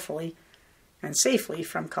ourselves carefully and safely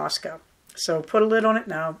from Costco. So put a lid on it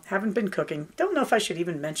now. Haven't been cooking. Don't know if I should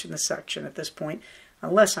even mention the section at this point,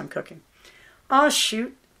 unless I'm cooking. Oh,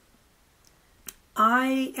 shoot.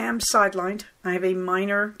 I am sidelined. I have a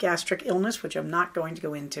minor gastric illness, which I'm not going to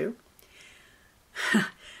go into.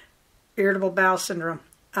 Irritable bowel syndrome.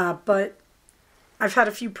 But I've had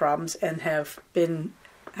a few problems and have been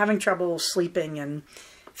having trouble sleeping and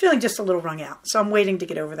feeling just a little wrung out. So I'm waiting to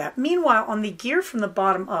get over that. Meanwhile, on the gear from the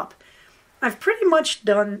bottom up, I've pretty much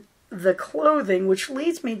done the clothing, which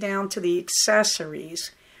leads me down to the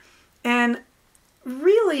accessories. And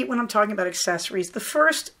really, when I'm talking about accessories, the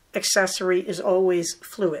first accessory is always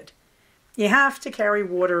fluid. You have to carry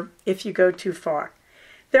water if you go too far.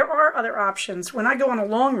 There are other options. When I go on a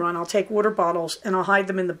long run, I'll take water bottles and I'll hide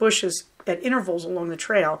them in the bushes at intervals along the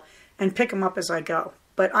trail and pick them up as I go.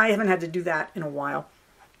 But I haven't had to do that in a while.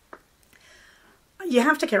 You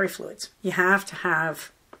have to carry fluids. You have to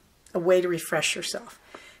have a way to refresh yourself.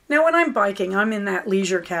 Now, when I'm biking, I'm in that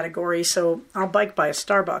leisure category, so I'll bike by a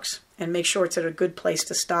Starbucks and make sure it's at a good place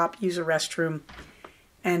to stop, use a restroom,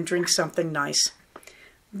 and drink something nice.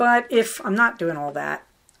 But if I'm not doing all that,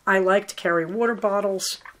 I like to carry water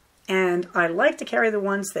bottles, and I like to carry the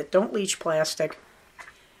ones that don't leach plastic,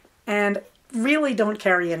 and really don't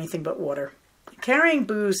carry anything but water. Carrying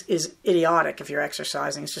booze is idiotic if you're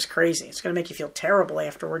exercising. It's just crazy. It's going to make you feel terrible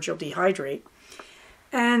afterwards. You'll dehydrate.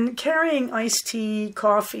 And carrying iced tea,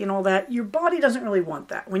 coffee, and all that, your body doesn't really want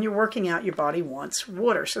that. When you're working out, your body wants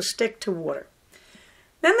water, so stick to water.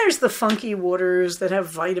 Then there's the funky waters that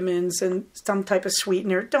have vitamins and some type of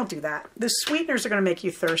sweetener. Don't do that. The sweeteners are going to make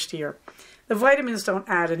you thirstier. The vitamins don't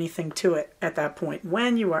add anything to it at that point.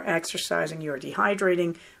 When you are exercising, you are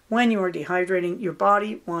dehydrating. When you are dehydrating, your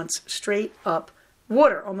body wants straight up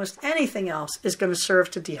water. Almost anything else is going to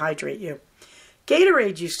serve to dehydrate you.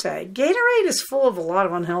 Gatorade, you say. Gatorade is full of a lot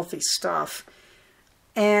of unhealthy stuff.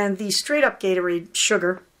 And the straight up Gatorade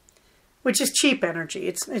sugar, which is cheap energy.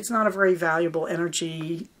 It's not a very valuable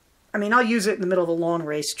energy. I mean, I'll use it in the middle of a long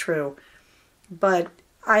race, true. But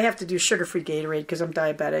I have to do sugar-free Gatorade because I'm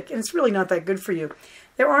diabetic, and it's really not that good for you.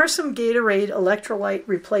 There are some Gatorade electrolyte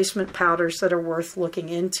replacement powders that are worth looking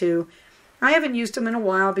into. I haven't used them in a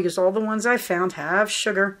while because all the ones I found have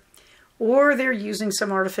sugar, or they're using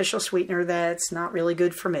some artificial sweetener that's not really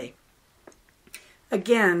good for me.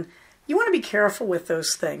 Again, you want to be careful with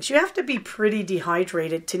those things. You have to be pretty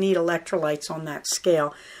dehydrated to need electrolytes on that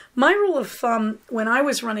scale. My rule of thumb, when I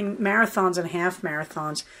was running marathons and half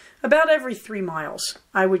marathons, about every 3 miles,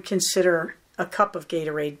 I would consider a cup of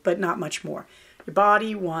Gatorade, but not much more. Your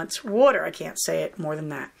body wants water. I can't say it more than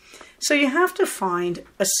that. So you have to find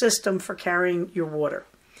a system for carrying your water.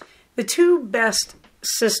 The two best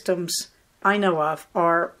systems I know of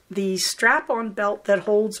are the strap-on belt that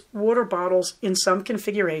holds water bottles in some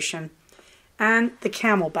configuration and the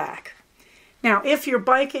Camelback. Now, if you're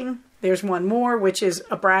biking, there's one more, which is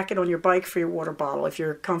a bracket on your bike for your water bottle, if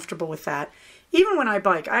you're comfortable with that. Even when I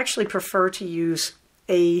bike, I actually prefer to use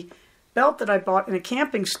a belt that I bought in a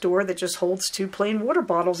camping store that just holds 2 plain water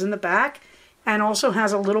bottles in the back and also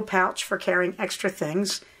has a little pouch for carrying extra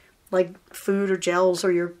things like food or gels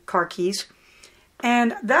or your car keys.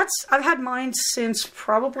 And I've had mine since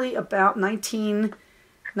probably about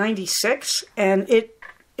 1996, and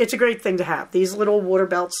it's a great thing to have. These little water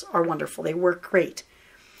belts are wonderful. They work great.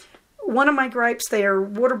 One of my gripes, their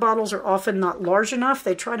water bottles are often not large enough.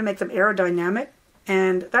 They try to make them aerodynamic,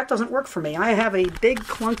 and that doesn't work for me. I have a big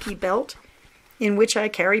clunky belt in which I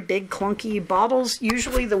carry big clunky bottles,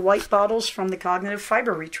 usually the white bottles from the Cognitive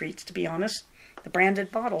Fiber Retreats, to be honest, the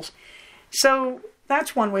branded bottles. So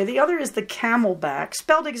that's one way. The other is the Camelback,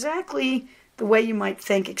 spelled exactly the way you might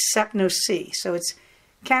think, except no C. So it's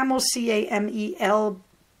Camel, C-A-M-E-L,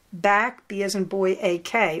 back, B as in boy,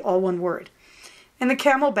 A-K, all one word. And the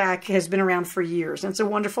Camelback has been around for years, and it's a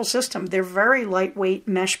wonderful system. They're very lightweight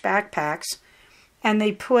mesh backpacks, and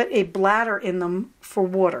they put a bladder in them for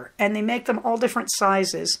water, and they make them all different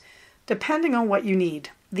sizes, depending on what you need.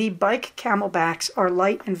 The bike Camelbacks are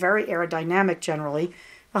light and very aerodynamic generally,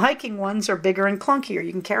 The hiking ones are bigger and clunkier.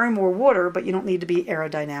 You can carry more water, but you don't need to be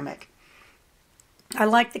aerodynamic. I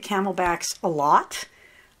like the Camelbacks a lot.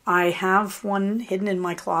 I have one hidden in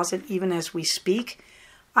my closet even as we speak.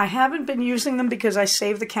 I haven't been using them because I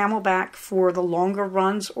save the Camelback for the longer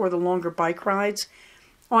runs or the longer bike rides.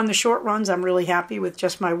 On the short runs, I'm really happy with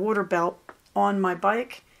just my water belt on my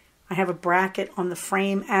bike. I have a bracket on the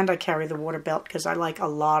frame and I carry the water belt because I like a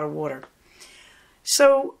lot of water.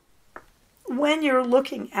 So when you're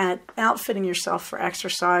looking at outfitting yourself for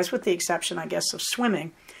exercise, with the exception, I guess, of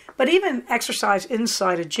swimming, but even exercise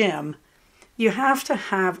inside a gym, you have to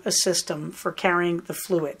have a system for carrying the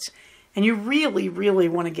fluids. And you really, really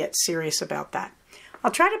want to get serious about that.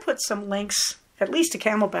 I'll try to put some links, at least to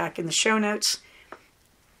Camelback, in the show notes,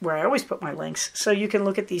 where I always put my links, so you can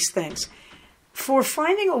look at these things. For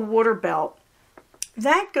finding a water belt,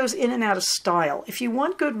 that goes in and out of style. If you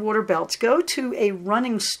want good water belts, go to a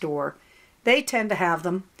running store. They tend to have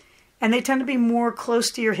them, and they tend to be more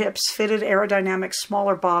close to your hips, fitted, aerodynamic,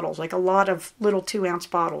 smaller bottles, like a lot of little 2-ounce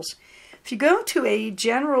bottles. If you go to a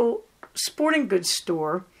general sporting goods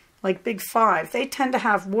store, like Big Five, they tend to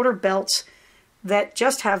have water belts that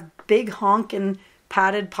just have big honkin'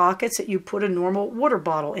 padded pockets that you put a normal water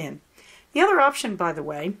bottle in. The other option, by the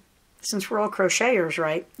way, since we're all crocheters,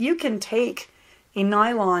 right, you can take a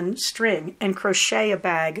nylon string and crochet a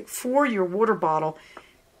bag for your water bottle,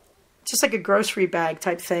 just like a grocery bag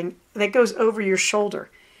type thing, that goes over your shoulder.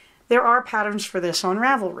 There are patterns for this on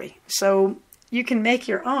Ravelry, so you can make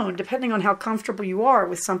your own depending on how comfortable you are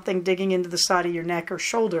with something digging into the side of your neck or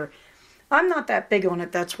shoulder. I'm not that big on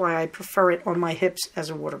it, that's why I prefer it on my hips as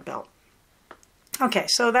a water belt. Okay,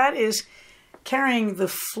 so that is carrying the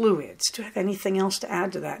fluids. Do I have anything else to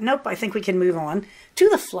add to that? Nope, I think we can move on to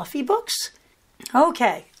the fluffy books.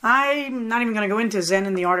 Okay, I'm not even going to go into Zen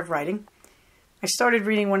and the Art of Writing. I started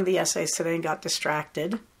reading one of the essays today and got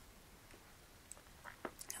distracted.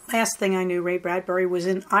 Last thing I knew, Ray Bradbury was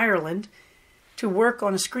in Ireland to work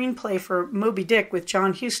on a screenplay for Moby Dick with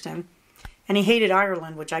John Huston, and he hated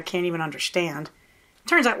Ireland, which I can't even understand.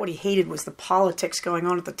 Turns out what he hated was the politics going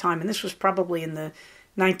on at the time, and this was probably in the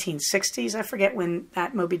 1960s. I forget when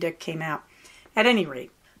that Moby Dick came out. At any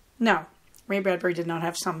rate, no, Ray Bradbury did not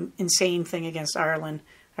have some insane thing against Ireland.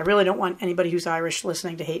 I really don't want anybody who's Irish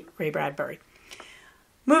listening to hate Ray Bradbury.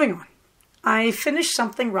 Moving on. I finished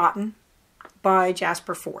Something Rotten by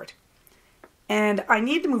Jasper Fforde, and I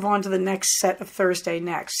need to move on to the next set of Thursday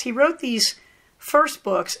Next. He wrote these first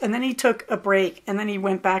books, and then he took a break, and then he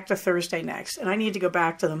went back to Thursday Next, and I need to go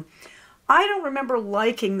back to them. I don't remember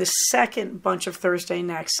liking the second bunch of Thursday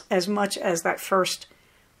Next as much as that first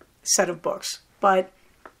set of books, but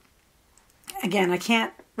again, I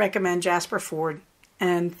can't recommend Jasper Fforde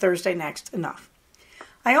and Thursday Next enough.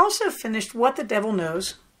 I also finished What the Devil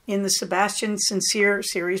Knows in the Sebastian Sincere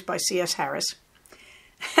series by C.S. Harris,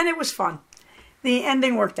 and it was fun. The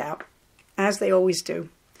ending worked out, as they always do.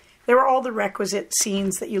 There were all the requisite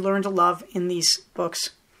scenes that you learn to love in these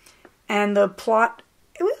books. And the plot,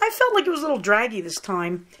 I felt like it was a little draggy this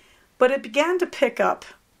time, but it began to pick up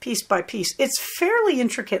piece by piece. It's fairly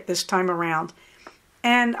intricate this time around,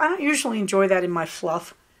 and I don't usually enjoy that in my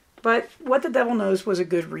fluff, but What the Devil Knows was a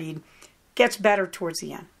good read. Gets better towards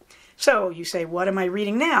the end. So you say, what am I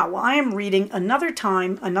reading now? Well, I am reading Another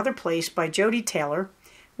Time, Another Place by Jodi Taylor,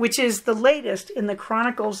 which is the latest in the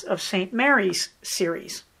Chronicles of St. Mary's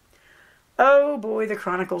series. Oh boy, the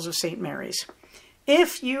Chronicles of St. Mary's.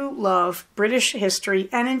 If you love British history,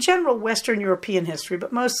 and in general Western European history,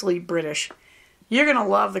 but mostly British, you're going to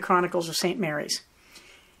love the Chronicles of St. Mary's.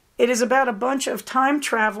 It is about a bunch of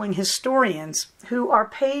time-traveling historians who are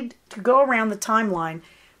paid to go around the timeline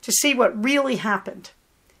to see what really happened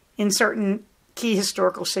in certain key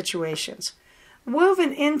historical situations.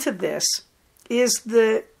 Woven into this is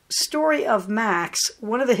the story of Max,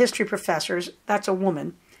 one of the history professors, that's a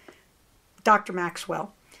woman, Dr.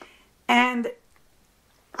 Maxwell. And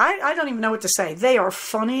I don't even know what to say. They are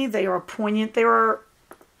funny. They are poignant. There are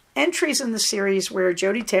entries in the series where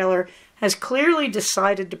Jodi Taylor has clearly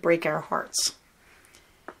decided to break our hearts.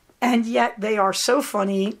 And yet they are so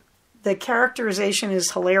funny. The characterization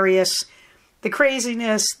is hilarious. The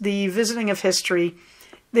craziness, the visiting of history.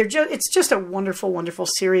 It's just a wonderful, wonderful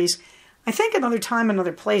series. I think Another Time,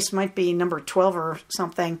 Another Place might be number 12 or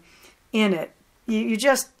something in it. You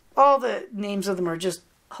just, all the names of them are just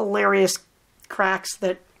hilarious cracks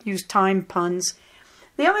that use time puns.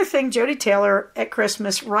 The other thing, Jodi Taylor at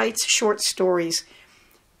Christmas writes short stories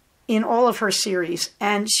in all of her series,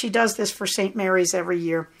 and she does this for St. Mary's every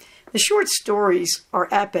year. The short stories are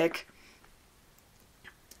epic,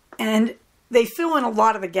 and they fill in a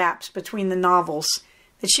lot of the gaps between the novels.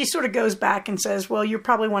 that she sort of goes back and says, well, you're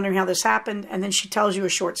probably wondering how this happened, and then she tells you a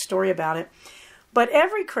short story about it. But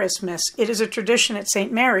every Christmas, it is a tradition at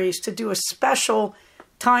St. Mary's to do a special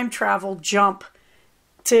time travel jump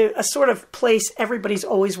to a sort of place everybody's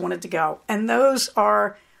always wanted to go. And those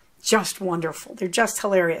are just wonderful. They're just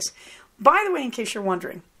hilarious. By the way, in case you're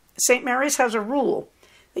wondering, St. Mary's has a rule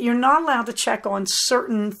that you're not allowed to check on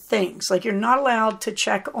certain things. Like you're not allowed to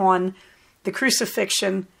check on the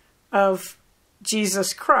crucifixion of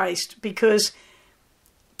Jesus Christ, because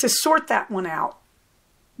to sort that one out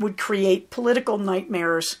would create political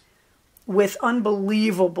nightmares with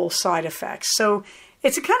unbelievable side effects. So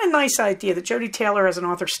it's a kind of nice idea that Jodi Taylor, as an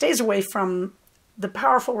author, stays away from the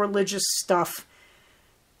powerful religious stuff,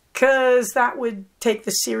 because that would take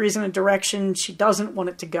the series in a direction she doesn't want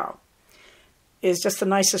it to go. Is just the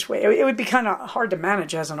nicest way. It would be kind of hard to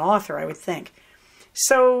manage as an author, I would think.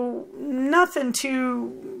 So nothing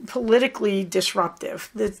too politically disruptive.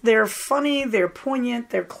 They're funny, they're poignant,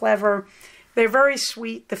 they're clever, they're very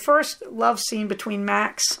sweet. The first love scene between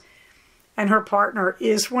Max and her partner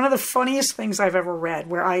is one of the funniest things I've ever read,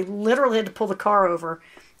 where I literally had to pull the car over.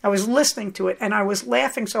 I was listening to it, and I was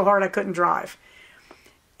laughing so hard I couldn't drive.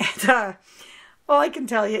 And all I can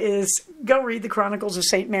tell you is go read the Chronicles of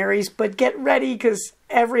St. Mary's, but get ready, because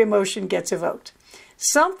every emotion gets evoked.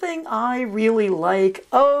 Something I really like.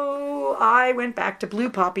 Oh, I went back to Blue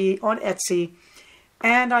Poppy on Etsy,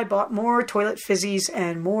 and I bought more toilet fizzies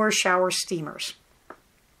and more shower steamers.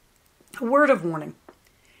 A word of warning.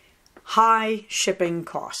 High shipping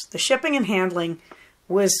costs. The shipping and handling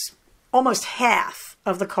was almost half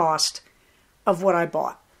of the cost of what I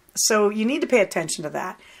bought. So you need to pay attention to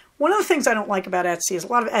that. One of the things I don't like about Etsy is a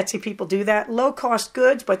lot of Etsy people do that. Low cost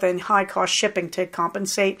goods, but then high cost shipping to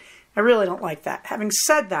compensate. I really don't like that. Having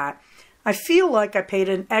said that, I feel like I paid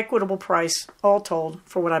an equitable price, all told,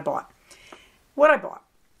 for what I bought. What I bought.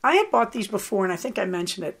 I had bought these before, and I think I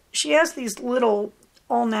mentioned it. She has these little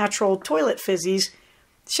all-natural toilet fizzies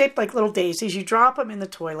shaped like little daisies. You drop them in the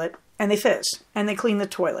toilet, and they fizz, and they clean the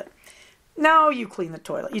toilet. No, you clean the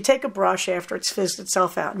toilet. You take a brush after it's fizzed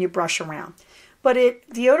itself out, and you brush around. But it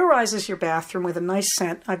deodorizes your bathroom with a nice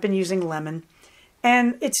scent. I've been using lemon.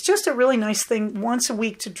 And it's just a really nice thing once a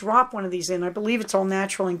week to drop one of these in. I believe it's all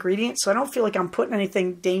natural ingredients, so I don't feel like I'm putting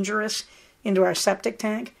anything dangerous into our septic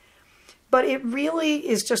tank. But it really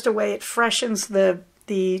is just a way, it freshens the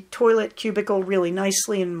toilet cubicle really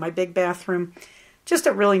nicely in my big bathroom. Just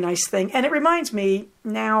a really nice thing. And it reminds me,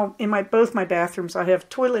 now in both my bathrooms, I have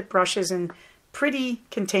toilet brushes in pretty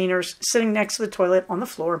containers sitting next to the toilet on the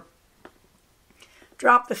floor.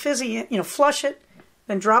 Drop the fizzy in, flush it,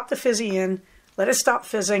 then drop the fizzy in, let it stop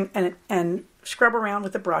fizzing, and scrub around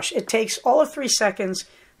with the brush. It takes all of 3 seconds,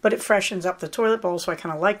 but it freshens up the toilet bowl, so I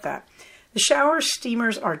kind of like that. The shower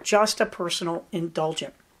steamers are just a personal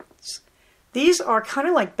indulgence. These are kind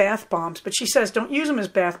of like bath bombs, but she says don't use them as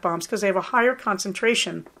bath bombs because they have a higher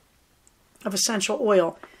concentration of essential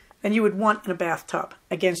oil than you would want in a bathtub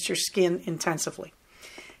against your skin intensively.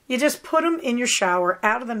 You just put them in your shower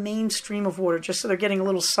out of the main stream of water, just so they're getting a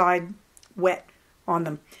little side wet on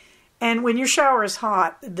them. And when your shower is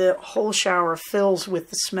hot, the whole shower fills with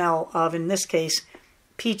the smell of, in this case,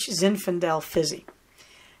 peach Zinfandel fizzy.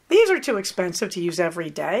 These are too expensive to use every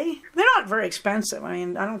day. They're not very expensive. I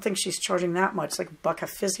mean, I don't think she's charging that much, like $1 a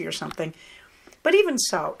fizzy or something. But even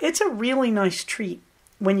so, it's a really nice treat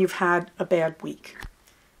when you've had a bad week,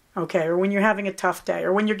 okay, or when you're having a tough day,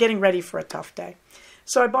 or when you're getting ready for a tough day.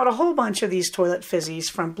 So I bought a whole bunch of these toilet fizzies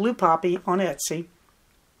from Blue Poppy on Etsy,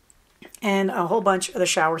 and a whole bunch of the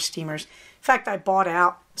shower steamers. In fact, I bought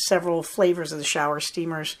out several flavors of the shower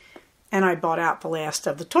steamers, and I bought out the last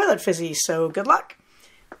of the toilet fizzies, so good luck.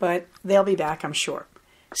 But they'll be back, I'm sure.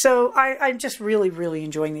 So I'm just really, really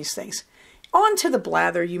enjoying these things. On to the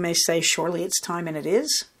blather, you may say, surely it's time, and it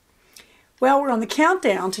is. Well, we're on the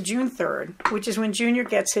countdown to June 3rd, which is when Junior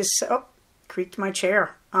gets his... Oh, creaked my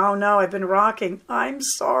chair. Oh no, I've been rocking. I'm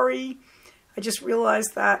sorry. I just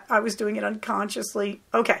realized that I was doing it unconsciously.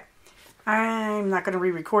 Okay. I'm not going to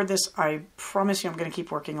re-record this. I promise you I'm going to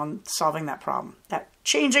keep working on solving that problem.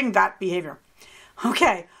 Changing that behavior.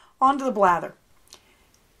 Okay, on to the blather.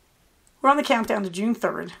 We're on the countdown to June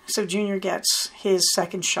 3rd, so Junior gets his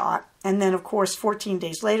second shot. And then, of course, 14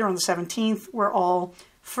 days later, on the 17th, we're all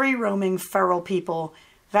free-roaming feral people,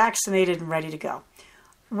 vaccinated and ready to go.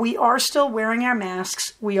 We are still wearing our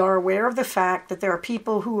masks. We are aware of the fact that there are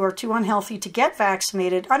people who are too unhealthy to get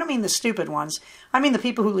vaccinated. I don't mean the stupid ones. I mean the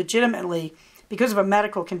people who legitimately, because of a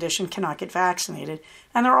medical condition, cannot get vaccinated.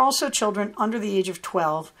 And there are also children under the age of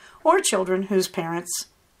 12 or children whose parents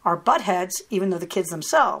are buttheads, even though the kids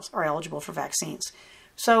themselves are eligible for vaccines.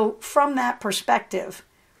 So from that perspective,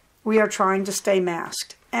 we are trying to stay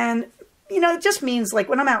masked. And, you know, it just means like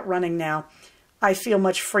when I'm out running now, I feel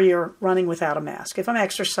much freer running without a mask. If I'm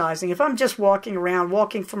exercising, if I'm just walking around,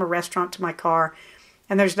 walking from a restaurant to my car,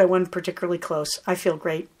 and there's no one particularly close, I feel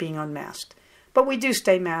great being unmasked. But we do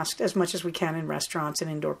stay masked as much as we can in restaurants and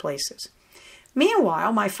indoor places.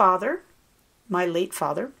 Meanwhile, my father, my late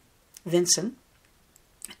father, Vincent,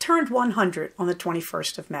 turned 100 on the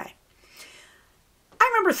 21st of May. I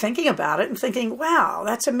remember thinking about it and thinking, wow,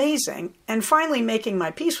 that's amazing. And finally making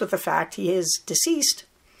my peace with the fact he is deceased.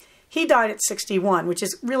 He died at 61, which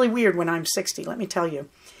is really weird when I'm 60, let me tell you.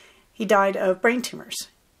 He died of brain tumors.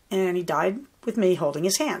 And he died with me holding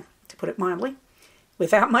his hand, to put it mildly,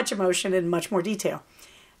 without much emotion and much more detail.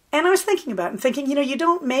 And I was thinking about it and thinking, you know, you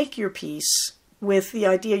don't make your peace with the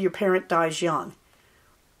idea your parent dies young.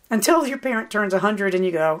 Until your parent turns 100 and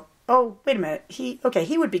you go, oh, wait a minute, he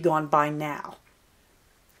would be gone by now.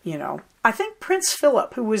 You know, I think Prince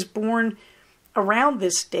Philip, who was born around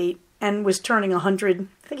this date and was turning 100,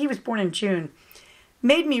 I think he was born in June,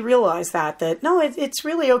 made me realize that no, it's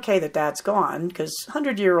really okay that Dad's gone, because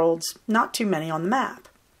 100-year-olds, not too many on the map.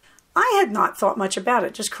 I had not thought much about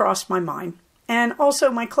it, just crossed my mind. And also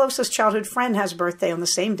my closest childhood friend has a birthday on the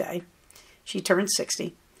same day. She turned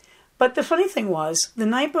 60. But the funny thing was, the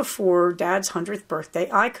night before Dad's 100th birthday,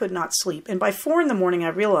 I could not sleep. And by 4 in the morning, I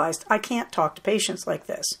realized I can't talk to patients like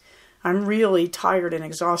this. I'm really tired and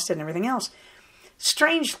exhausted and everything else.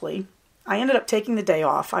 Strangely, I ended up taking the day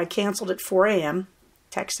off. I canceled at 4 a.m.,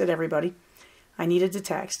 texted everybody. I needed to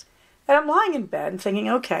text. And I'm lying in bed and thinking,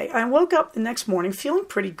 okay. I woke up the next morning feeling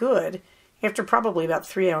pretty good after probably about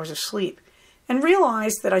 3 hours of sleep and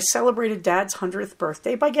realized that I celebrated Dad's 100th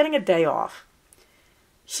birthday by getting a day off.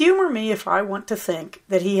 Humor me if I want to think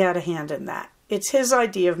that he had a hand in that. It's his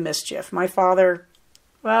idea of mischief. My father,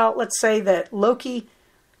 well, let's say that Loki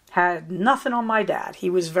had nothing on my dad. He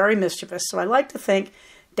was very mischievous. So I like to think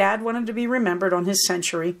Dad wanted to be remembered on his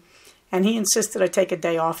century, and he insisted I take a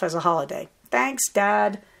day off as a holiday. Thanks,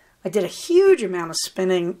 Dad. I did a huge amount of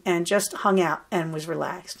spinning and just hung out and was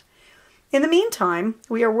relaxed. In the meantime,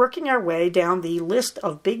 we are working our way down the list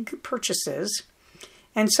of big purchases.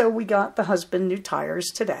 And so we got the husband new tires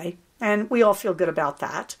today, and we all feel good about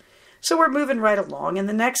that. So we're moving right along. And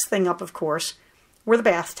the next thing up, of course, were the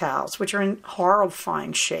bath towels, which are in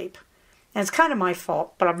horrifying shape. And it's kind of my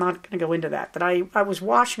fault, but I'm not going to go into that. But I was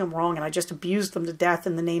washing them wrong, and I just abused them to death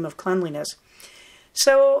in the name of cleanliness.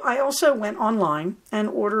 So I also went online and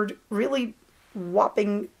ordered really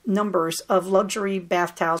whopping numbers of luxury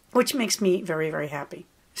bath towels, which makes me very, very happy.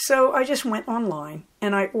 So I just went online,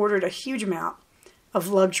 and I ordered a huge amount of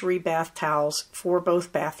luxury bath towels for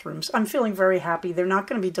both bathrooms. I'm feeling very happy. They're not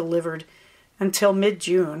going to be delivered until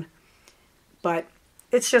mid-June, but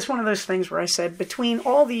it's just one of those things where I said, between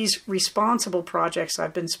all these responsible projects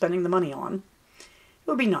I've been spending the money on, it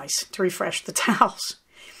would be nice to refresh the towels.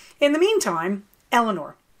 In the meantime,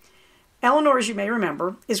 Eleanor, as you may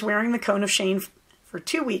remember, is wearing the cone of shame for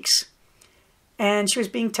 2 weeks, and she was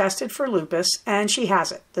being tested for lupus, and she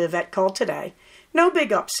has it. The vet called today. No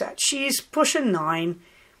big upset. She's pushing 9.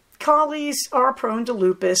 Collies are prone to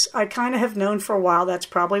lupus. I kind of have known for a while that's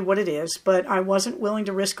probably what it is, but I wasn't willing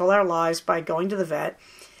to risk all our lives by going to the vet.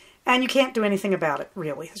 And you can't do anything about it,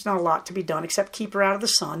 really. There's not a lot to be done except keep her out of the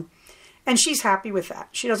sun. And she's happy with that.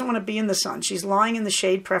 She doesn't want to be in the sun. She's lying in the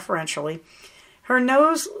shade preferentially. Her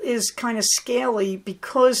nose is kind of scaly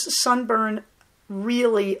because sunburn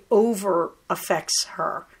really over affects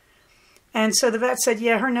her. And so the vet said,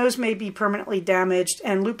 yeah, her nose may be permanently damaged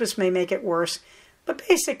and lupus may make it worse. But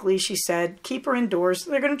basically, she said, keep her indoors.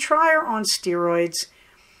 They're going to try her on steroids.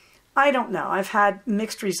 I don't know. I've had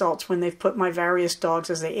mixed results when they've put my various dogs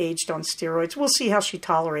as they aged on steroids. We'll see how she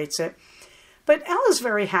tolerates it. But Ella's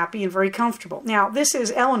very happy and very comfortable. Now, this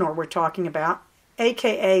is Eleanor we're talking about,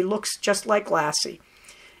 a.k.a. looks just like Lassie.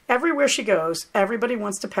 Everywhere she goes, everybody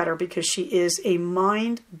wants to pet her because she is a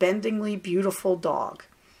mind-bendingly beautiful dog.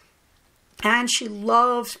 And she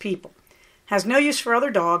loves people. Has no use for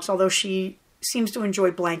other dogs, although she seems to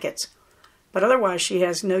enjoy blankets. But otherwise, she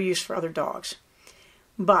has no use for other dogs.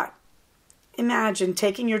 But imagine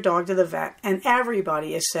taking your dog to the vet and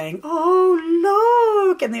everybody is saying, oh,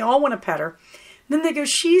 look, and they all want to pet her. And then they go,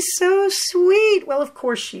 she's so sweet. Well, of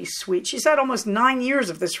course she's sweet. She's had almost 9 years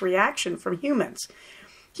of this reaction from humans.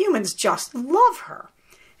 Humans just love her.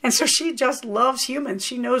 And so she just loves humans.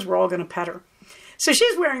 She knows we're all going to pet her. So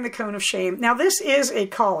she's wearing the cone of shame. Now, this is a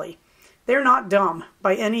collie. They're not dumb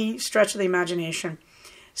by any stretch of the imagination.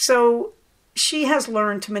 So she has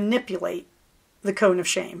learned to manipulate the cone of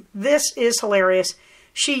shame. This is hilarious.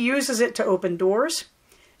 She uses it to open doors.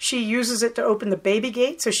 She uses it to open the baby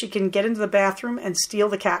gate so she can get into the bathroom and steal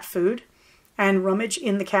the cat food and rummage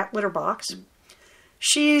in the cat litter box.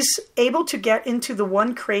 She's able to get into the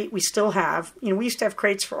one crate we still have. You know, we used to have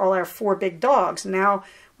crates for all our 4 big dogs. Now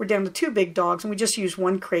we're down to 2 big dogs, and we just use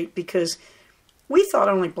one crate because we thought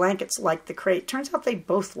only Blankets liked the crate. Turns out they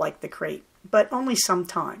both like the crate, but only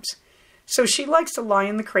sometimes. So she likes to lie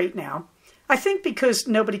in the crate now. I think because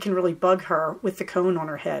nobody can really bug her with the cone on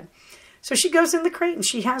her head. So she goes in the crate, and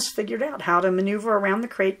she has figured out how to maneuver around the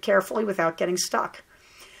crate carefully without getting stuck.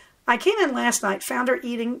 I came in last night, found her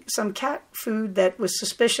eating some cat food that was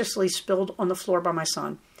suspiciously spilled on the floor by my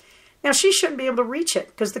son. Now, she shouldn't be able to reach it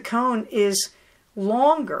because the cone is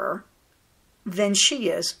longer than she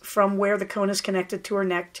is from where the cone is connected to her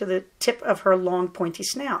neck to the tip of her long pointy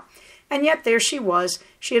snout. And yet there she was.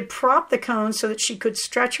 She had propped the cone so that she could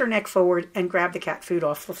stretch her neck forward and grab the cat food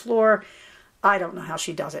off the floor. I don't know how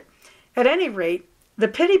she does it. At any rate, the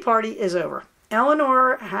pity party is over.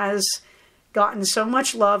 Eleanor has gotten so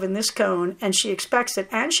much love in this cone, and she expects it,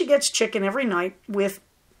 and she gets chicken every night with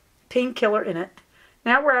painkiller in it.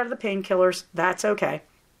 Now we're out of the painkillers. That's okay.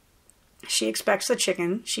 She expects the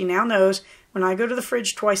chicken. She now knows when I go to the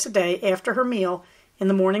fridge twice a day after her meal, in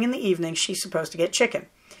the morning and the evening, she's supposed to get chicken.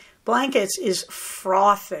 Blankets is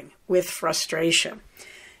frothing with frustration.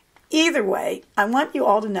 Either way, I want you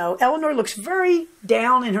all to know, Eleanor looks very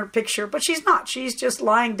down in her picture, but she's not. She's just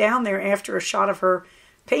lying down there after a shot of her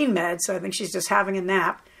pain meds. So I think she's just having a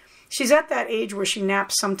nap. She's at that age where she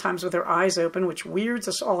naps sometimes with her eyes open, which weirds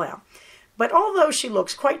us all out. But although she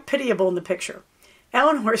looks quite pitiable in the picture,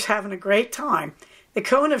 Eleanor's having a great time. The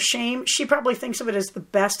cone of shame, she probably thinks of it as the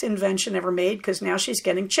best invention ever made because now she's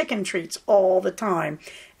getting chicken treats all the time.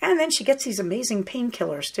 And then she gets these amazing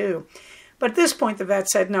painkillers too. But at this point, the vet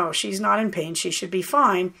said, no, she's not in pain. She should be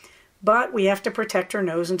fine. But we have to protect her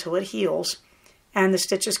nose until it heals. And the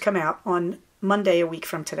stitches come out on Monday a week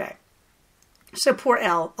from today. So poor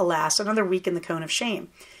Elle, alas, another week in the cone of shame.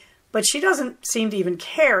 But she doesn't seem to even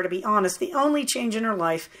care, to be honest. The only change in her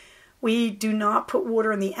life, we do not put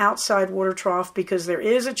water in the outside water trough because there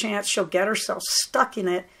is a chance she'll get herself stuck in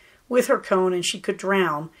it with her cone and she could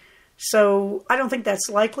drown. So I don't think that's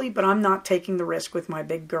likely, but I'm not taking the risk with my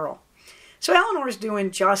big girl. So Eleanor's doing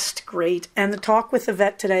just great, and the talk with the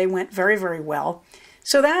vet today went very, very well.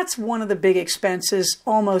 So that's one of the big expenses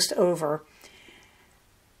almost over.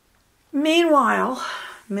 Meanwhile,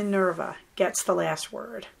 Minerva gets the last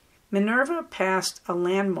word. Minerva passed a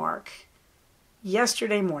landmark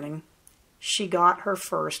yesterday morning. She got her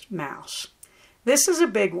first mouse. This is a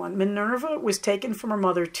big one. Minerva was taken from her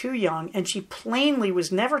mother too young, and she plainly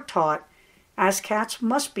was never taught, as cats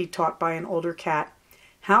must be taught by an older cat,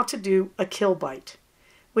 how to do a kill bite,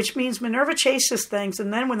 which means Minerva chases things,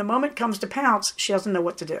 and then when the moment comes to pounce, she doesn't know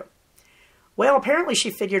what to do. Well, apparently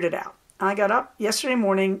she figured it out. I got up yesterday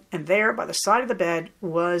morning, and there by the side of the bed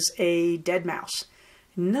was a dead mouse.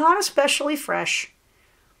 Not especially fresh,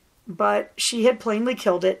 but she had plainly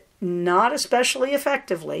killed it, not especially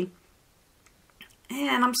effectively,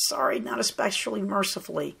 and I'm sorry, not especially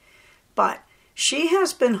mercifully, but she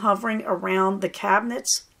has been hovering around the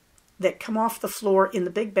cabinets that come off the floor in the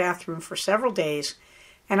big bathroom for several days,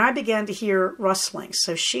 and I began to hear rustling,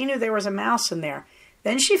 so she knew there was a mouse in there.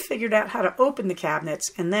 Then she figured out how to open the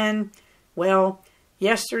cabinets, and then, well,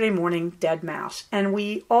 yesterday morning, dead mouse. And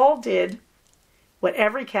we all did what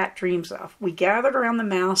every cat dreams of. We gathered around the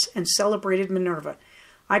mouse and celebrated Minerva.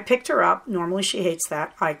 I picked her up. Normally she hates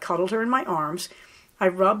that. I cuddled her in my arms. I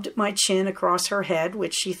rubbed my chin across her head,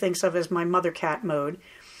 which she thinks of as my mother cat mode.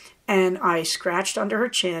 And I scratched under her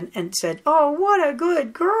chin and said, "Oh, what a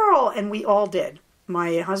good girl." And we all did.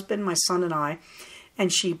 My husband, my son, and I.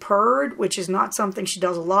 And she purred, which is not something she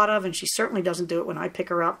does a lot of, and she certainly doesn't do it when I pick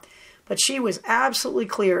her up. But she was absolutely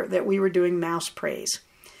clear that we were doing mouse praise.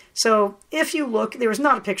 So if you look, there is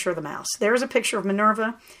not a picture of the mouse. There is a picture of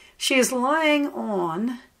Minerva. She is lying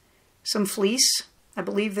on some fleece. I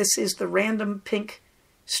believe this is the random pink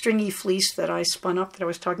stringy fleece that I spun up that I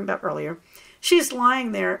was talking about earlier. She's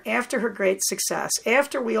lying there after her great success.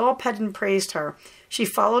 After we all petted and praised her, she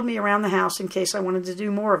followed me around the house in case I wanted to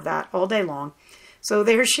do more of that all day long. So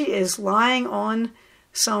there she is, lying on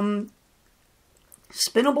some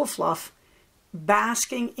spinnable fluff,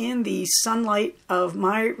 basking in the sunlight of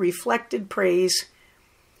my reflected praise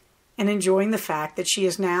and enjoying the fact that she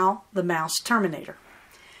is now the mouse terminator.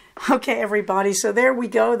 Okay, everybody, so there we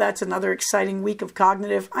go. That's another exciting week of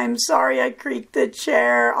cognitive. I'm sorry I creaked the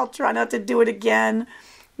chair. I'll try not to do it again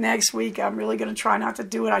next week. I'm really going to try not to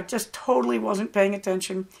do it. I just totally wasn't paying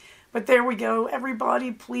attention. But there we go.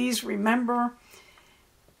 Everybody, please remember,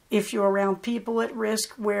 if you're around people at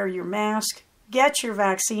risk, wear your mask. Get your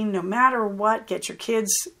vaccine no matter what. Get your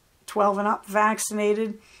kids 12 and up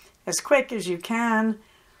vaccinated as quick as you can.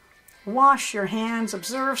 Wash your hands,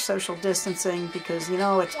 observe social distancing, because,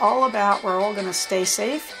 it's all about we're all going to stay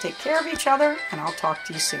safe, take care of each other, and I'll talk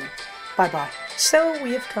to you soon. Bye-bye. So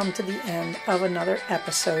we have come to the end of another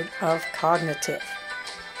episode of Cognitive.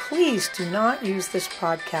 Please do not use this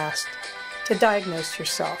podcast to diagnose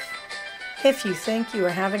yourself. If you think you are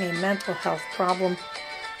having a mental health problem,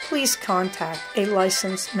 please contact a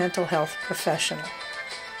licensed mental health professional.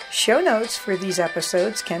 Show notes for these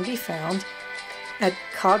episodes can be found at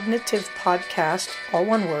cognitivepodcast, all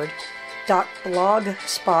one word,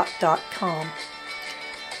 .blogspot.com.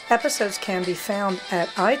 Episodes can be found at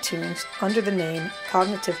iTunes under the name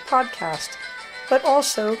Cognitive Podcast, but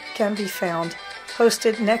also can be found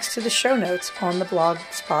posted next to the show notes on the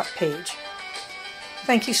Blogspot page.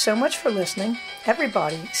 Thank you so much for listening.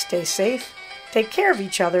 Everybody, stay safe, take care of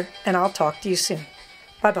each other, and I'll talk to you soon.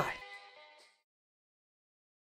 Bye-bye.